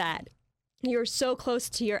 like that. You're so close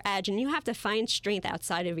to your edge, and you have to find strength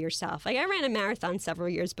outside of yourself. Like, I ran a marathon several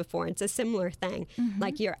years before, and it's a similar thing. Mm-hmm.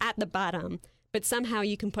 Like, you're at the bottom, but somehow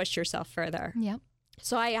you can push yourself further. Yep.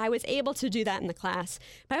 So I was able to do that in the class,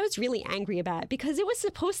 but I was really angry about it because it was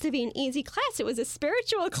supposed to be an easy class. It was a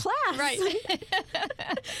spiritual class. Right.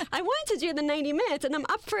 I wanted to do the 90 minutes, and I'm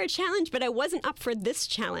up for a challenge, but I wasn't up for this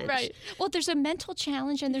challenge. Right. Well, there's a mental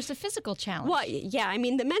challenge and there's a physical challenge. Well, yeah. I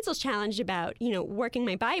mean, the mental challenge about, working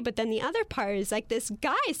my body, but then the other part is like this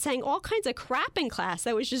guy saying all kinds of crap in class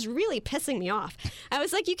that was just really pissing me off. I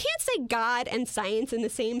was like, you can't say God and science in the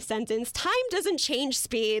same sentence. Time doesn't change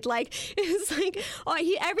speed. Like, it's like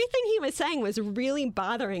everything he was saying was really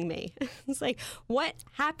bothering me. It's like, what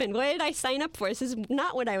happened? What did I sign up for? This is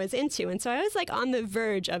not what I was into. And so I was like on the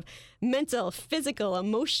verge of mental, physical,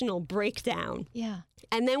 emotional breakdown. Yeah.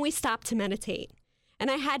 And then we stopped to meditate. And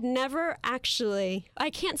I had never actually, I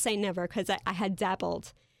can't say never because I had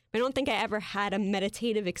dabbled. I don't think I ever had a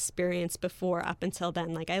meditative experience before up until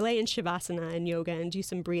then. Like I lay in Shavasana and yoga and do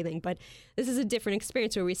some breathing, but this is a different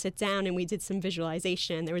experience where we sit down and we did some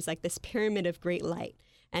visualization. There was like this pyramid of great light,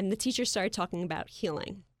 and the teacher started talking about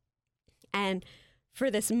healing. And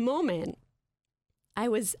for this moment, I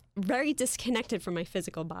was very disconnected from my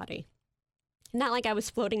physical body. Not like I was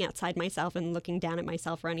floating outside myself and looking down at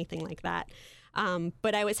myself or anything like that.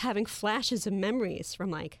 But I was having flashes of memories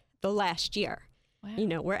from like the last year. Wow. You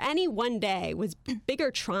know, where any one day was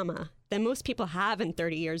bigger trauma than most people have in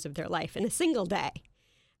 30 years of their life in a single day.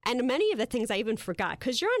 And many of the things I even forgot,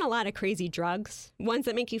 because you're on a lot of crazy drugs, ones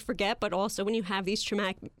that make you forget, but also when you have these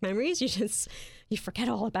traumatic memories, you forget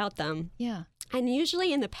all about them. Yeah. And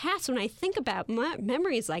usually in the past, when I think about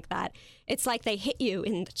memories like that, it's like they hit you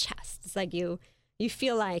in the chest. It's like you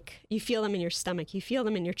feel them in your stomach. You feel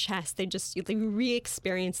them in your chest. They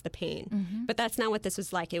re-experience the pain. Mm-hmm. But that's not what this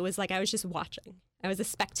was like. It was like I was just watching. I was a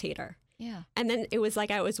spectator. Yeah. And then it was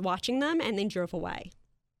like I was watching them and they drove away.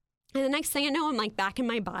 And the next thing I know, I'm like back in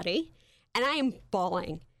my body and I am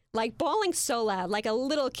bawling so loud, like a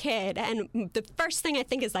little kid. And the first thing I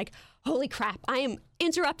think is like, holy crap, I am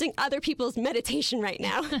interrupting other people's meditation right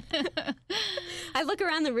now. I look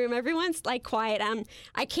around the room, everyone's like quiet.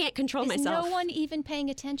 I can't control myself. Is no one even paying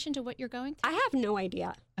attention to what you're going through? I have no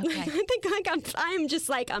idea. Okay. I think like I'm just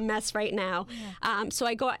like a mess right now. Yeah. So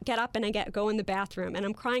I get up and go in the bathroom and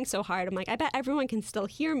I'm crying so hard. I'm like, I bet everyone can still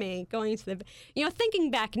hear me going to thinking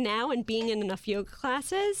back now and being in enough yoga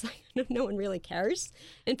classes, no one really cares.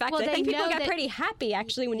 In fact, I think people get pretty happy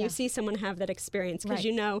actually when you see someone have that experience because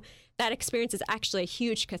that experience is actually a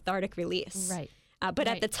huge cathartic release. Right. But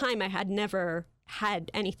at the time, I had never had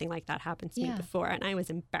anything like that happen to me before, and I was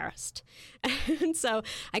embarrassed. And so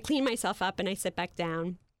I clean myself up and I sit back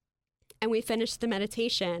down, and we finished the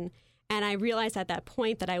meditation, and I realized at that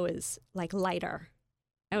point that I was like lighter.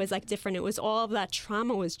 I was like different. It was all of that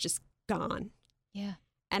trauma was just gone. Yeah.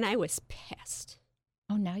 And I was pissed.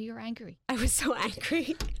 Oh, now you're angry. I was so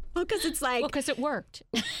angry. Well, because it's like... Well, because it worked.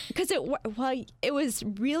 It was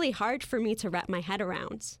really hard for me to wrap my head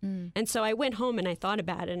around. Mm. And so I went home and I thought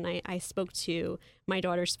about it, and I spoke to my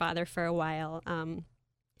daughter's father for a while.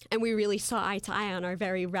 And we really saw eye to eye on our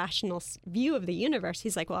very rational view of the universe.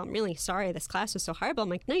 He's like, well, I'm really sorry this class was so horrible. I'm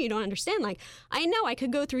like, no, you don't understand. Like, I know I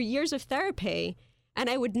could go through years of therapy and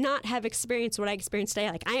I would not have experienced what I experienced today.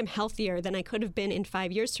 Like, I am healthier than I could have been in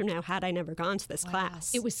 5 years from now had I never gone to this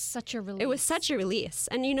class. It was such a release. It was such a release.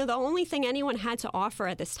 And, the only thing anyone had to offer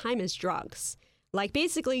at this time is drugs. Like,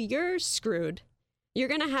 basically, you're screwed. You're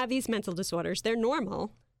going to have these mental disorders. They're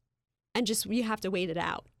normal. And you have to wait it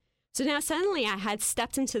out. So now suddenly I had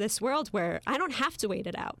stepped into this world where I don't have to wait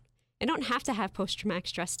it out. I don't have to have post-traumatic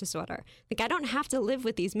stress disorder. Like, I don't have to live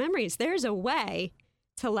with these memories. There's a way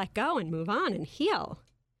to let go and move on and heal.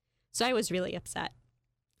 So I was really upset.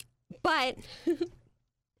 But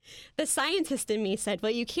the scientist in me said,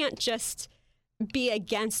 well, you can't just be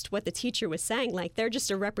against what the teacher was saying. Like, they're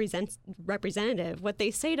just a representative. What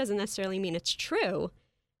they say doesn't necessarily mean it's true,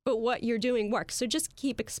 but what you're doing works. So just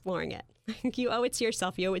keep exploring it. You owe it to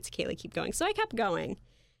yourself. You owe it to Kaylee. Keep going. So I kept going.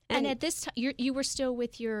 And at this time, you were still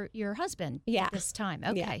with your husband at this time.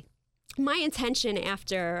 Okay. Yeah. My intention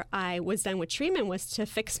after I was done with treatment was to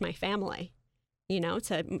fix my family.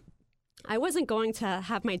 I wasn't going to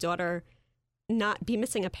have my daughter not be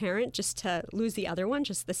missing a parent just to lose the other one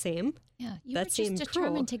just the same. Yeah, you were just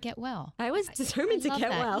determined to get well. I was determined to get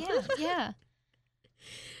well. Yeah.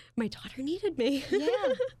 My daughter needed me. Yeah.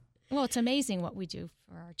 Well, it's amazing what we do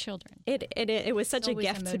for our children. It was such a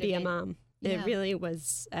gift to be a mom. Yeah. It really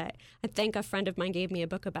was. I think a friend of mine gave me a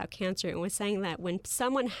book about cancer and was saying that when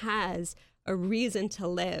someone has a reason to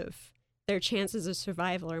live, their chances of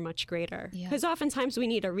survival are much greater. Because oftentimes we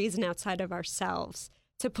need a reason outside of ourselves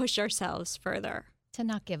to push ourselves further. To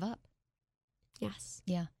not give up. Yes.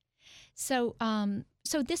 Yeah. So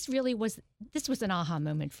this was an aha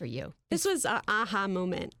moment for you. This was an aha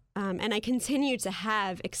moment. And I continue to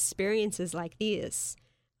have experiences like these.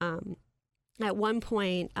 At one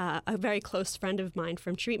point, a very close friend of mine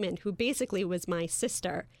from treatment, who basically was my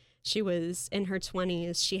sister, she was in her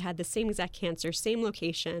 20s. She had the same exact cancer, same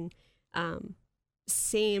location,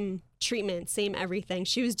 same treatment, same everything.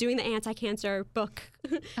 She was doing the anti-cancer book,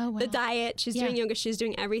 the diet. She's doing yoga. She's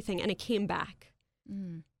doing everything. And it came back.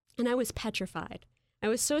 Mm. And I was petrified. I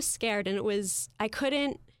was so scared. And I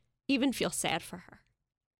couldn't even feel sad for her.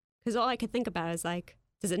 Because all I could think about is like,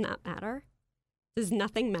 does it not matter? Does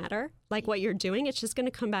nothing matter? Like what you're doing, it's just going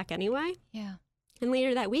to come back anyway? Yeah. And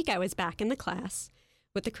later that week, I was back in the class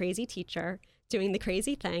with the crazy teacher doing the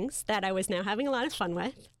crazy things that I was now having a lot of fun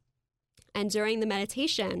with. And during the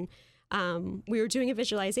meditation, we were doing a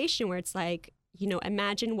visualization where it's like,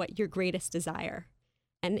 imagine what your greatest desire.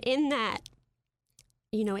 And in that,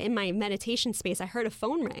 in my meditation space, I heard a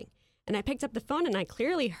phone ring. And I picked up the phone and I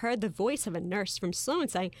clearly heard the voice of a nurse from Sloan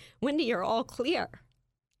saying, "Wendy, you're all clear."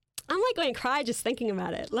 I'm like going to cry just thinking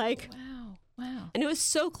about it. Like, wow. And it was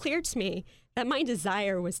so clear to me that my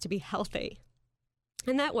desire was to be healthy.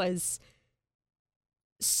 And that was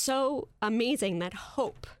so amazing, that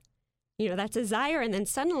hope, that desire. And then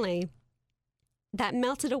suddenly that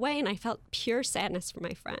melted away and I felt pure sadness for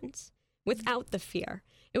my friends without the fear.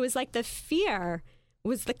 It was like the fear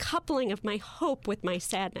was the coupling of my hope with my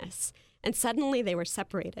sadness. And suddenly they were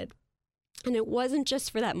separated. And it wasn't just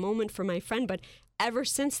for that moment for my friend, but ever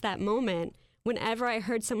since that moment, whenever I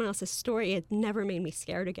heard someone else's story, it never made me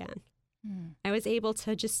scared again. I was able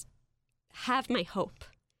to just have my hope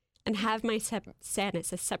and have my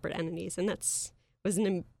sadness as separate entities. And was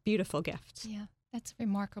a beautiful gift. Yeah, that's a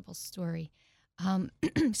remarkable story.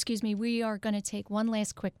 Excuse me, we are going to take one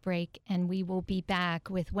last quick break, and we will be back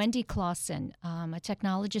with Wendy Clausen, a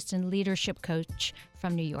technologist and leadership coach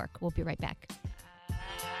from New York. We'll be right back.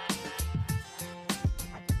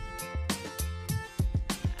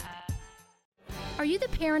 Are you the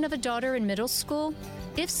parent of a daughter in middle school?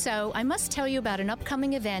 If so, I must tell you about an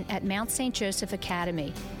upcoming event at Mount St. Joseph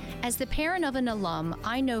Academy. As the parent of an alum,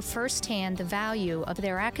 I know firsthand the value of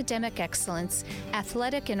their academic excellence,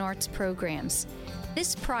 athletic and arts programs.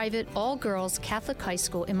 This private, all-girls Catholic high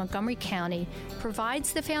school in Montgomery County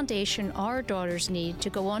provides the foundation our daughters need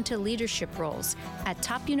to go on to leadership roles at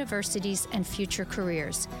top universities and future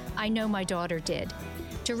careers. I know my daughter did.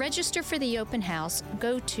 To register for the open house,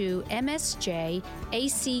 go to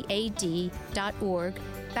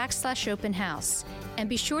msjacad.org/open house. And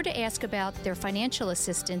be sure to ask about their financial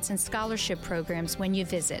assistance and scholarship programs when you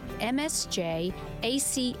visit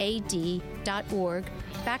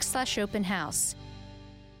msjacad.org/open house.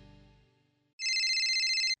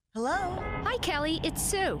 Hello? Hi, Kelly. It's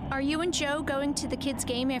Sue. Are you and Joe going to the kids'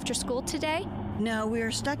 game after school today? No, we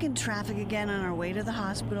are stuck in traffic again on our way to the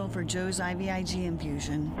hospital for Joe's IVIG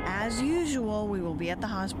infusion. As usual, we will be at the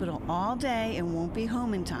hospital all day and won't be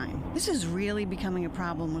home in time. This is really becoming a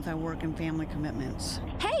problem with our work and family commitments.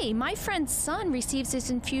 Hey, my friend's son receives his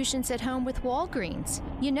infusions at home with Walgreens.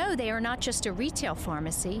 You know they are not just a retail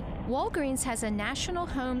pharmacy. Walgreens has a national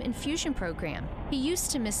home infusion program. He used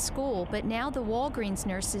to miss school, but now the Walgreens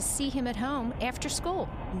nurses see him at home after school.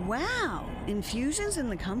 Wow! Infusions in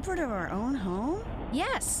the comfort of our own home?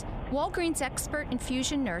 Yes. Walgreens expert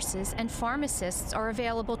infusion nurses and pharmacists are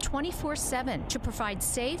available 24/7 to provide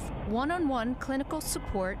safe, one-on-one clinical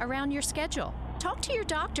support around your schedule. Talk to your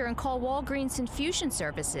doctor and call Walgreens Infusion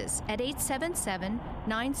Services at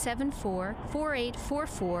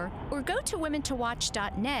 877-974-4844 or go to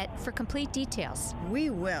womentowatch.net for complete details. We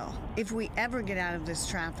will, if we ever get out of this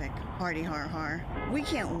traffic. Hardy har har. We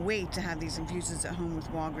can't wait to have these infusions at home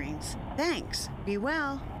with Walgreens. Thanks. Be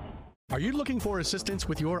well. Are you looking for assistance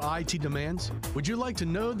with your IT demands? Would you like to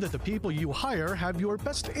know that the people you hire have your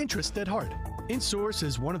best interest at heart? InSource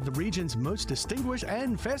is one of the region's most distinguished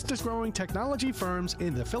and fastest growing technology firms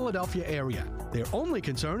in the Philadelphia area. Their only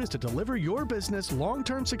concern is to deliver your business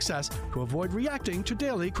long-term success to avoid reacting to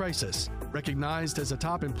daily crisis. Recognized as a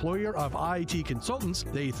top employer of IT consultants,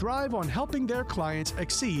 they thrive on helping their clients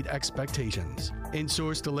exceed expectations.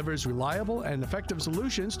 InSource delivers reliable and effective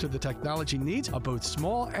solutions to the technology needs of both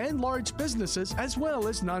small and large businesses as well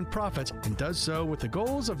as nonprofits, and does so with the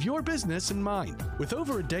goals of your business in mind. With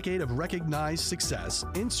over a decade of recognized success,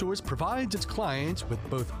 InSource provides its clients with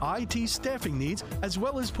both IT staffing needs as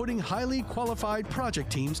well as putting highly qualified project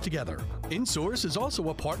teams together. InSource is also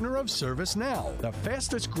a partner of ServiceNow, the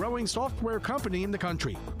fastest growing software company in the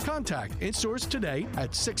country. Contact InSource today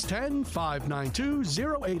at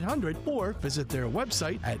 610-592-0800 or visit their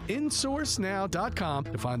website at insourcenow.com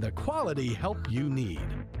to find the quality help you need.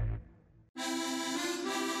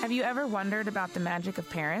 Have you ever wondered about the magic of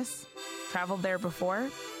Paris? Traveled there before?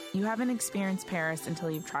 You haven't experienced Paris until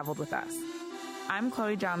you've traveled with us. I'm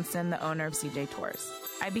Chloe Johnson, the owner of CJ Tours.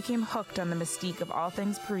 I became hooked on the mystique of all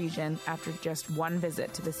things Parisian after just one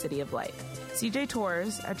visit to the City of Light. CJ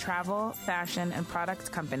Tours, a travel, fashion, and products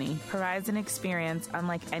company, provides an experience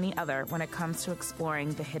unlike any other when it comes to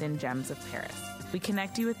exploring the hidden gems of Paris. We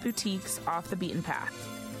connect you with boutiques off the beaten path.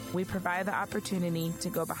 We provide the opportunity to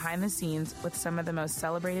go behind the scenes with some of the most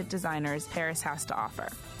celebrated designers Paris has to offer.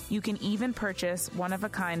 You can even purchase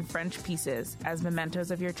one-of-a-kind French pieces as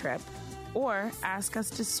mementos of your trip, or ask us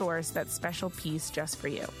to source that special piece just for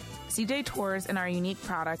you. CJ Tours and our unique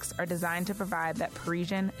products are designed to provide that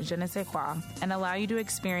Parisian je ne sais quoi and allow you to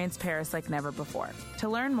experience Paris like never before. To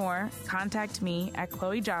learn more, contact me at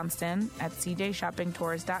Chloe Johnston at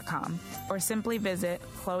cjshoppingtours.com or simply visit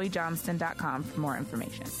chloejohnston.com for more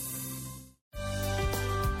information.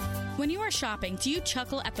 When you are shopping, do you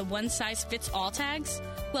chuckle at the one-size-fits-all tags?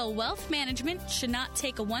 Well, Wealth Management should not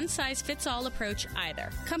take a one-size-fits-all approach either.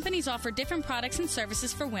 Companies offer different products and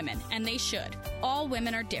services for women, and they should. All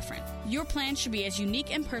women are different. Your plan should be as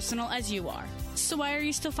unique and personal as you are. So why are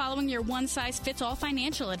you still following your one-size-fits-all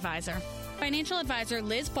financial advisor? Financial advisor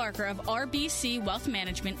Liz Barker of RBC Wealth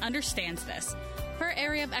Management understands this. Her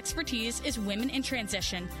area of expertise is women in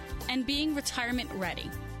transition and being retirement ready.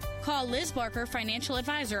 Call Liz Barker, Financial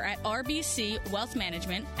Advisor at RBC Wealth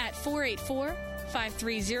Management at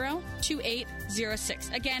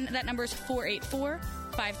 484-530-2806. Again, that number is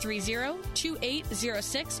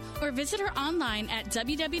 484-530-2806. Or visit her online at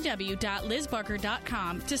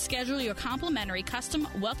www.lizbarker.com to schedule your complimentary custom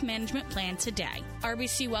wealth management plan today.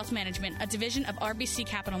 RBC Wealth Management, a division of RBC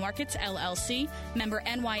Capital Markets, LLC, member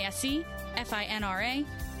NYSE, FINRA,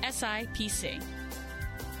 SIPC.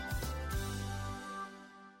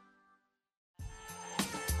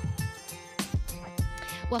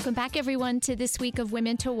 Welcome back, everyone, to this week of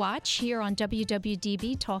Women to Watch here on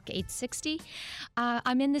WWDB Talk 860.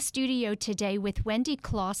 I'm in the studio today with Wendy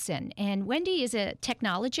Clausen, and Wendy is a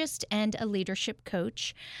technologist and a leadership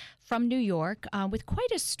coach from New York with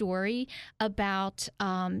quite a story about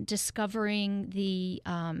discovering the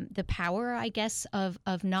power, I guess,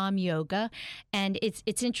 of Nam Yoga. And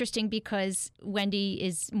it's interesting because Wendy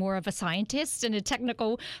is more of a scientist and a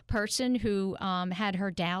technical person who had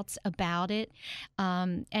her doubts about it.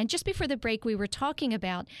 And just before the break, we were talking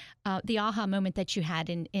about the aha moment that you had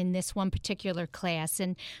in this one particular class.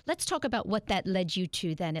 And let's talk about what that led you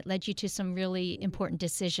to then. It led you to some really important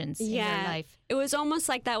decisions in your life. It was almost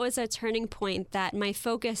like that was a turning point, that my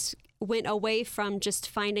focus went away from just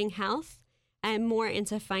finding health and more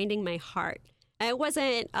into finding my heart. It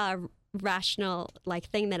wasn't a rational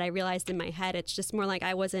thing that I realized in my head. It's just more like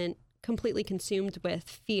I wasn't completely consumed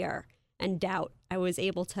with fear and doubt. I was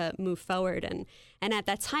able to move forward. And at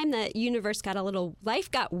that time, the universe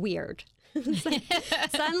life got weird.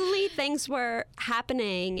 Suddenly things were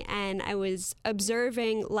happening and I was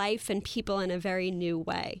observing life and people in a very new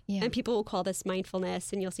way. Yeah. And people will call this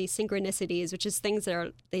mindfulness, and you'll see synchronicities, which is things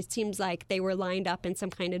that it seems like they were lined up in some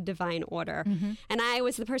kind of divine order. Mm-hmm. And I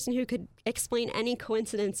was the person who could explain any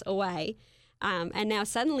coincidence away. And now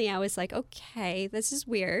suddenly I was like, okay, this is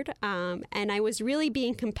weird. And I was really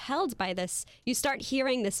being compelled by this. You start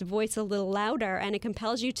hearing this voice a little louder and it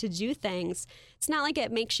compels you to do things. It's not like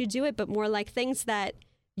it makes you do it, but more like things that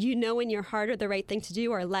you know in your heart are the right thing to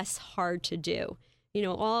do are less hard to do. You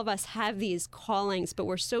know, all of us have these callings, but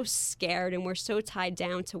we're so scared and we're so tied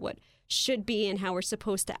down to what should be and how we're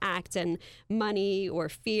supposed to act, and money or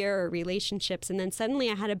fear or relationships. And then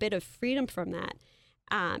suddenly I had a bit of freedom from that.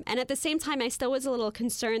 And at the same time, I still was a little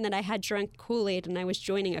concerned that I had drunk Kool-Aid and I was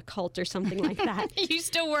joining a cult or something like that. You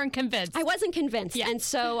still weren't convinced. I wasn't convinced. Yeah. And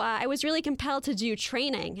so I was really compelled to do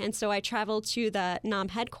training. And so I traveled to the NAM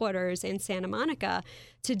headquarters in Santa Monica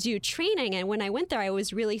to do training. And when I went there, I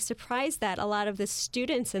was really surprised that a lot of the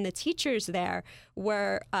students and the teachers there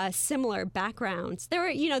were similar backgrounds.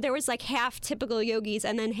 There was like half typical yogis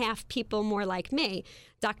and then half people more like me,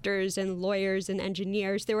 doctors and lawyers and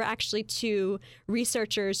engineers. There were actually 2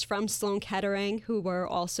 researchers from Sloan Kettering who were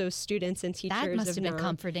also students and teachers. That must have been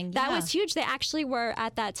comforting. That was huge. They actually were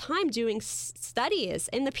at that time doing studies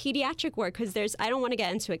in the pediatric ward, because I don't want to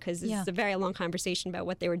get into it because this is a very long conversation about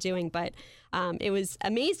what they were doing, but it was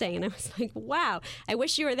amazing. And I was like, wow, I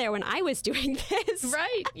wish you were there when I was doing this.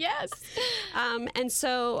 Right, yes. And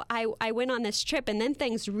so I went on this trip, and then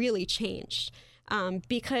things really changed.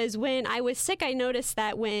 Because when I was sick, I noticed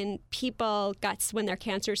that when their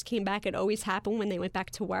cancers came back, it always happened when they went back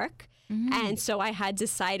to work. Mm-hmm. And so I had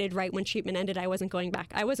decided right when treatment ended, I wasn't going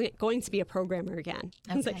back. I wasn't going to be a programmer again. Okay.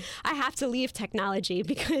 I was like, I have to leave technology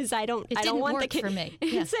because I don't want work for me.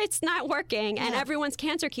 Yes. It's not working. Yeah. And everyone's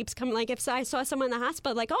cancer keeps coming. Like if I saw someone in the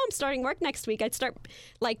hospital, like, oh, I'm starting work next week, I'd start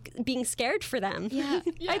like being scared for them. Yeah.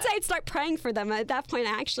 Yeah. I'd say I'd start praying for them. At that point,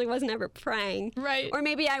 I actually wasn't ever praying. Right. Or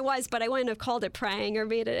maybe I was, but I wouldn't have called it praying or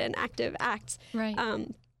made it an active act. Right.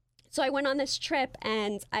 So I went on this trip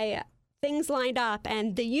and things lined up,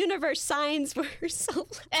 and the universe signs were so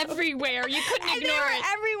everywhere. You couldn't ignore it.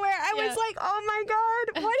 Everywhere. I was like, oh my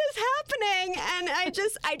God, what is happening? And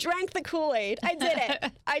I drank the Kool-Aid. I did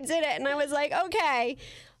it. And I was like, okay,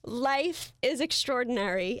 life is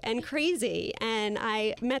extraordinary and crazy. And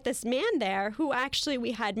I met this man there who actually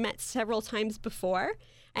we had met several times before.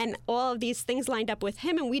 And all of these things lined up with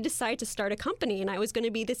him, and we decided to start a company. And I was going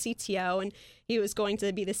to be the CTO, and he was going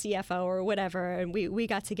to be the CFO or whatever. And we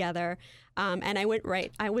got together, and I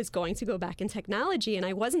was going to go back in technology, and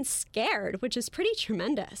I wasn't scared, which is pretty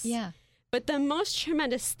tremendous. Yeah. But the most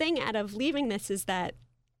tremendous thing out of leaving this is that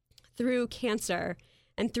through cancer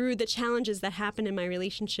and through the challenges that happened in my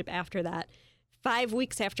relationship after that, 5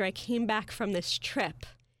 weeks after I came back from this trip,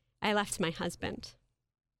 I left my husband.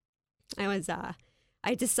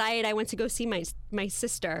 I decided I went to go see my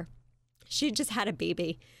sister. She just had a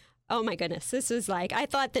baby. Oh my goodness. This was like, I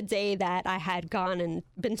thought the day that I had gone and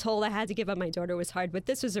been told I had to give up my daughter was hard, but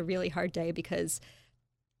this was a really hard day because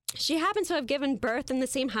she happened to have given birth in the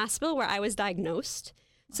same hospital where I was diagnosed.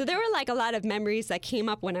 So there were like a lot of memories that came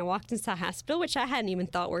up when I walked into the hospital, which I hadn't even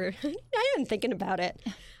thought were, I hadn't thinking about it.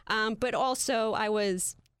 But also I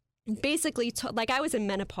was basically, I was in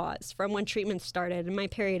menopause from when treatment started and my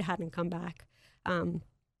period hadn't come back. And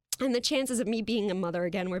the chances of me being a mother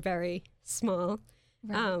again were very small.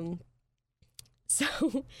 Right. So,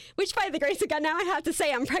 which by the grace of God, now I have to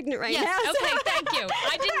say I'm pregnant right now. Okay, thank you.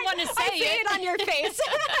 I didn't want to say I see it on your face.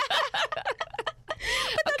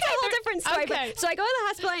 But that's a whole different story. Okay. But, so I go to the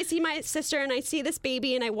hospital, and I see my sister, and I see this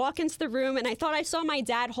baby, and I walk into the room, and I thought I saw my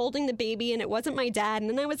dad holding the baby, and it wasn't my dad.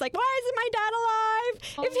 And then I was like, why isn't my dad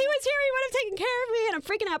alive? Oh. If he was here, he would have taken care of me. And I'm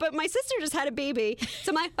freaking out. But my sister just had a baby.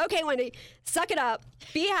 So I'm like, okay, Wendy, suck it up.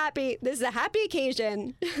 Be happy. This is a happy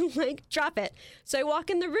occasion. Like, drop it. So I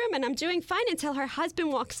walk in the room, and I'm doing fine until her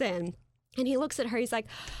husband walks in. And he looks at her. He's like,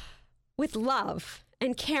 with love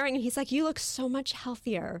and caring. And he's like, you look so much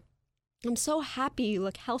healthier. I'm so happy you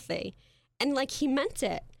look healthy. And like, he meant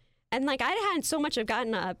it. And like, I hadn't so much of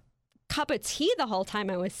gotten a cup of tea the whole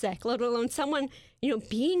time I was sick, let alone someone,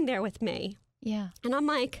 being there with me. Yeah. And I'm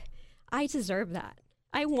like, I deserve that.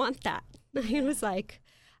 I want that. I was like,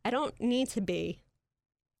 I don't need to be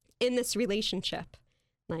in this relationship.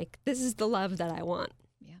 Like, this is the love that I want.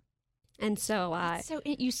 Yeah. And so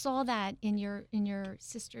you saw that in your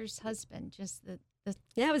sister's husband, just the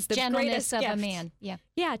it was the gentleness of gift. A man. Yeah.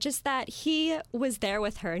 Yeah, just that he was there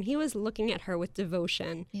with her and he was looking at her with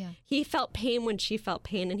devotion. Yeah. He felt pain when she felt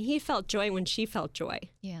pain and he felt joy when she felt joy.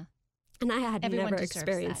 Yeah. And I had Everyone never deserves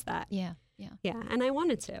experienced that. Yeah. Yeah. Yeah, and I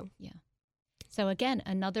wanted to. Yeah. So again,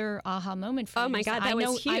 another aha moment for you. Oh my God, that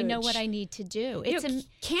was huge. I know what I need to do.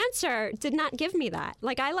 Cancer did not give me that.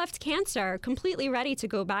 Like, I left cancer completely ready to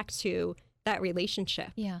go back to that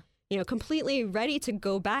relationship. Yeah. Completely ready to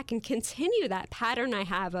go back and continue that pattern I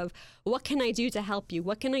have of what can I do to help you?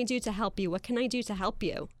 What can I do to help you? What can I do to help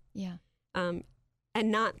you? Yeah. And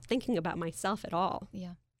not thinking about myself at all.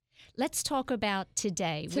 Yeah. Let's talk about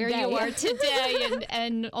today. Where you are today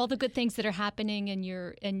and all the good things that are happening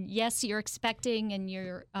and yes, you're expecting and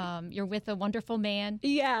you're with a wonderful man.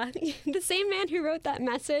 Yeah. The same man who wrote that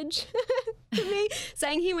message to me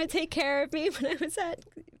saying he would take care of me when I was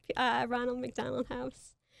at Ronald McDonald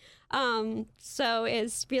House. So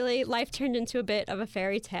it's really, life turned into a bit of a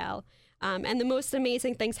fairy tale. And the most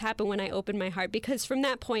amazing things happened when I opened my heart, because from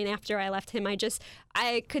that point after I left him,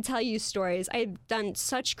 I could tell you stories. I've done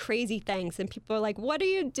such crazy things and people are like, what are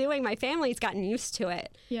you doing? My family's gotten used to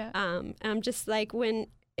it. Yeah. And I'm just like, when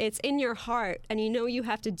it's in your heart and you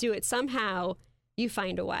have to do it, somehow you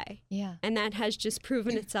find a way. Yeah. And that has just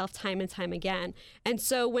proven itself time and time again. And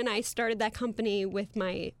so when I started that company with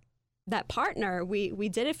that partner, we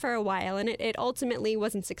did it for a while and it ultimately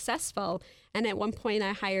wasn't successful. And at one point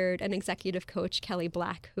I hired an executive coach, Kelly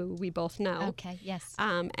Black, who we both know. Okay, yes.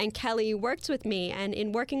 And Kelly worked with me, and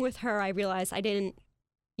in working with her, I realized I didn't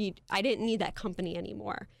need that company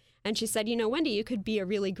anymore. And she said, Wendy, you could be a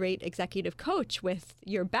really great executive coach with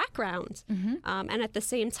your background. Mm-hmm. And at the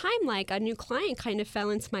same time, like, a new client kind of fell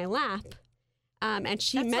into my lap. And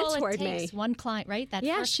she mentored all it takes. me. One client, right? That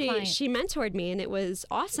first client. She mentored me, and it was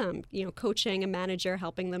awesome. Coaching a manager,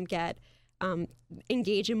 helping them get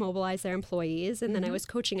engage and mobilize their employees, and then I was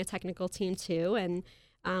coaching a technical team too, and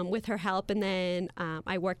with her help. And then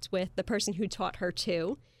I worked with the person who taught her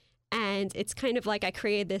too, and it's kind of like I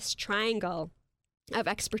created this triangle of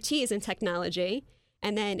expertise in technology.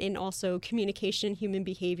 And then in also communication, human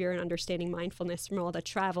behavior, and understanding mindfulness from all the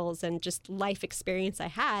travels and just life experience I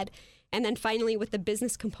had. And then finally with the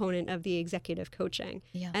business component of the executive coaching.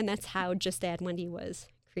 Yeah. And that's how Just Add Wendy was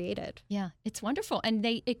created. Yeah, it's wonderful. And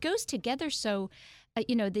it goes together. So,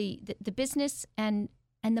 the business and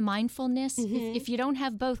the mindfulness, if you don't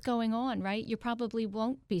have both going on, right, you probably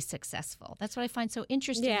won't be successful. That's what I find so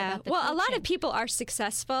interesting about the Well, coaching. a lot of people are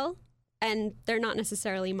successful and they're not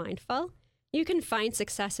necessarily mindful. you can find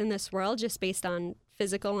success in this world just based on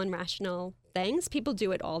physical and rational things. People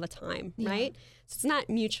do it all the time, right? So it's not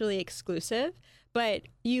mutually exclusive, but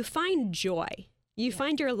you find joy. You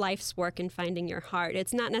find your life's work in finding your heart.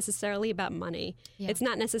 It's not necessarily about money. It's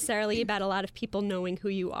not necessarily about a lot of people knowing who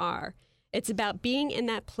you are. It's about being in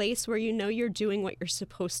that place where you know you're doing what you're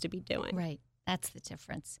supposed to be doing. Right. That's the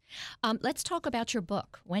difference. Let's talk about your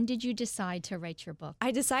book. When did you decide to write your book?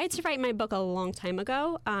 I decided to write my book a long time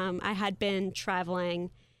ago. I had been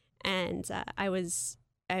traveling, and I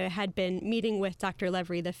had been meeting with Dr.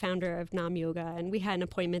 Levry, the founder of Nam Yoga, and we had an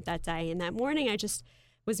appointment that day. And that morning, I just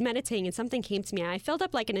was meditating, and something came to me. I filled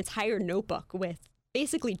up like an entire notebook with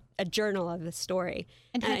basically a journal of the story.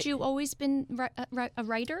 And had you always been a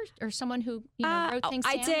writer or someone who wrote things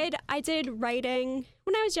down? I did writing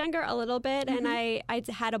when I was younger a little bit, and I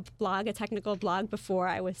had a technical blog before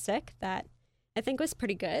I was sick that I think was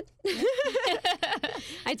pretty good.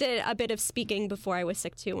 I did a bit of speaking before I was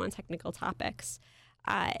sick too on technical topics.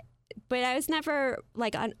 But I was never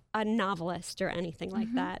like a novelist or anything like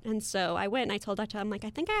that. And so I went and I told Dr. I'm like, I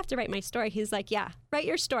think I have to write my story. He's like, yeah, write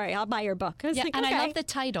your story. I'll buy your book. I was like, and okay. I love the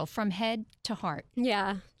title, From Head to Heart.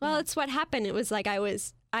 Yeah. Well, it's what happened. It was like I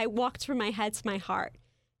walked from my head to my heart.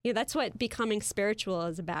 That's what becoming spiritual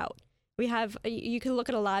is about. You can look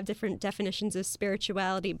at a lot of different definitions of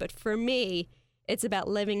spirituality, but for me, it's about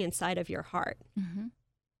living inside of your heart. Mm-hmm.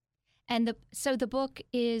 And so the book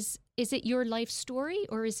is it your life story,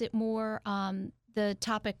 or is it more the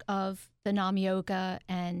topic of the Nam Yoga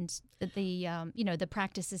and the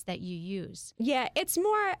practices that you use? Yeah, it's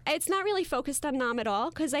not really focused on Nam at all,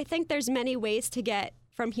 because I think there's many ways to get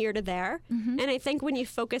from here to there. Mm-hmm. And I think when you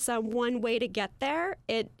focus on one way to get there,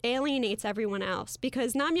 it alienates everyone else,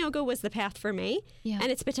 because Nam Yoga was the path for me, and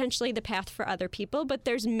it's potentially the path for other people, but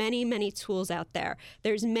there's many, many tools out there.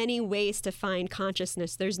 There's many ways to find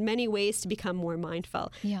consciousness. There's many ways to become more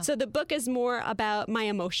mindful. Yeah. So the book is more about my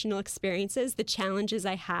emotional experiences, the challenges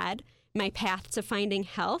I had, my path to finding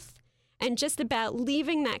health, and just about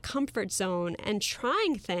leaving that comfort zone and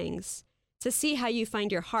trying things to see how you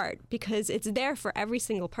find your heart, because it's there for every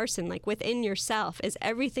single person. Like within yourself is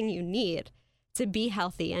everything you need to be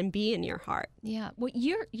healthy and be in your heart. Yeah. Well,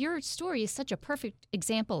 your story is such a perfect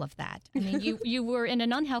example of that. I mean, you were in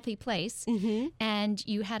an unhealthy place, mm-hmm. and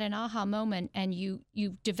you had an aha moment, and you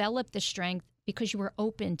developed the strength because you were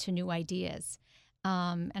open to new ideas.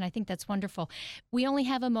 And I think that's wonderful. We only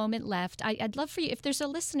have a moment left. I'd love for you, if there's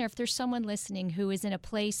someone listening who is in a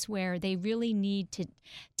place where they really need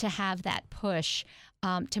to have that push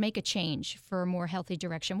to make a change for a more healthy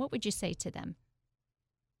direction, what would you say to them?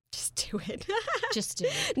 Just do it. Just do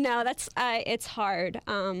it. No, it's hard.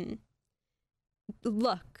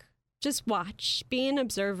 Look, just watch. Be an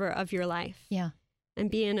observer of your life. Yeah. And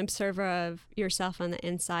be an observer of yourself on the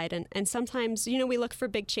inside. And sometimes, we look for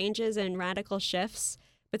big changes and radical shifts,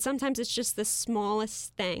 but sometimes it's just the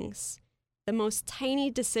smallest things, the most tiny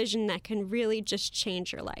decision that can really just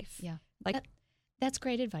change your life. Yeah. That's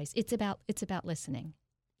great advice. It's about listening.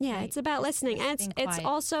 Yeah, right? It's about listening. And it's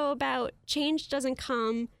also about change doesn't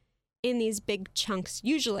come in these big chunks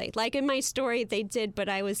usually. Like in my story, they did, but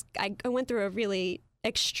I went through a really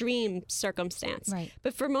extreme circumstance. Right.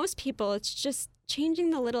 But for most people, it's just changing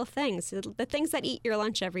the little things, the things that eat your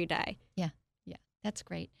lunch every day. Yeah. Yeah. That's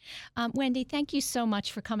great. Wendy, thank you so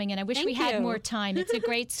much for coming in. I wish we had more time. It's a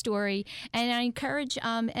great story. And I encourage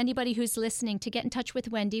anybody who's listening to get in touch with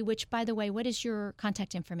Wendy, which, by the way, what is your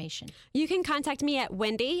contact information? You can contact me at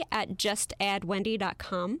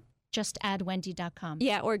wendy@justaddwendy.com. Justaddwendy.com.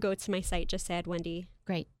 Yeah, or go to my site,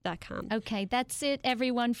 justaddwendy.com. Okay, that's it,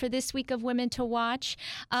 everyone, for this week of Women to Watch.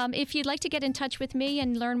 If you'd like to get in touch with me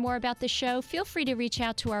and learn more about the show, feel free to reach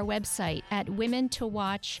out to our website at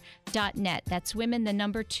womentowatch.net. That's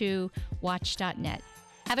women, 2, watch.net.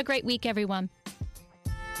 Have a great week, everyone.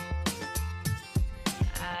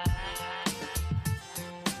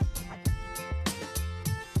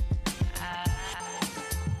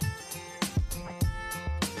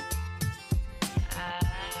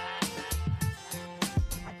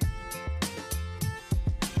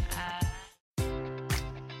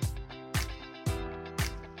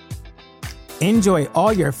 Enjoy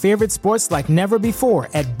all your favorite sports like never before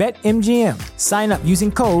at BetMGM. Sign up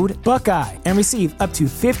using code Buckeye and receive up to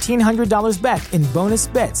 $1,500 back in bonus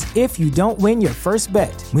bets if you don't win your first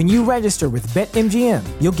bet. When you register with BetMGM,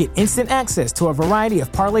 you'll get instant access to a variety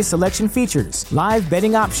of parlay selection features, live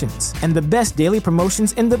betting options, and the best daily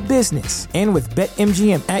promotions in the business. And with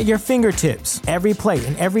BetMGM at your fingertips, every play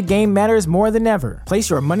and every game matters more than ever.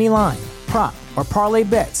 Place your money line, prop, or parlay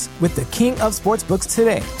bets with the king of sportsbooks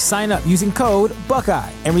today. Sign up using code Buckeye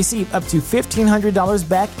and receive up to $1,500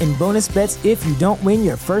 back in bonus bets if you don't win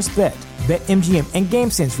your first bet. BetMGM and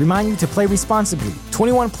GameSense remind you to play responsibly.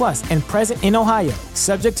 21 plus and present in Ohio,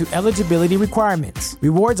 subject to eligibility requirements.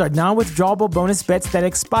 Rewards are non-withdrawable bonus bets that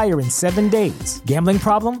expire in 7 days. Gambling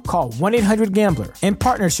problem? Call 1-800-GAMBLER. In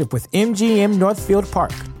partnership with MGM Northfield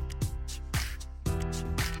Park.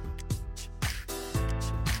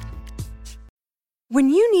 When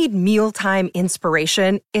you need mealtime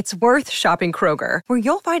inspiration, it's worth shopping Kroger, where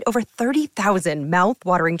you'll find over 30,000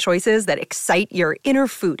 mouth-watering choices that excite your inner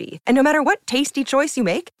foodie. And no matter what tasty choice you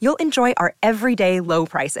make, you'll enjoy our everyday low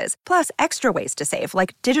prices, plus extra ways to save,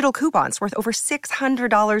 like digital coupons worth over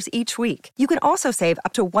 $600 each week. You can also save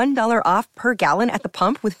up to $1 off per gallon at the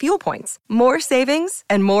pump with fuel points. More savings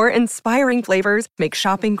and more inspiring flavors make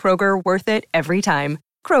shopping Kroger worth it every time.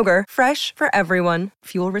 Kroger, fresh for everyone.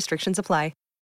 Fuel restrictions apply.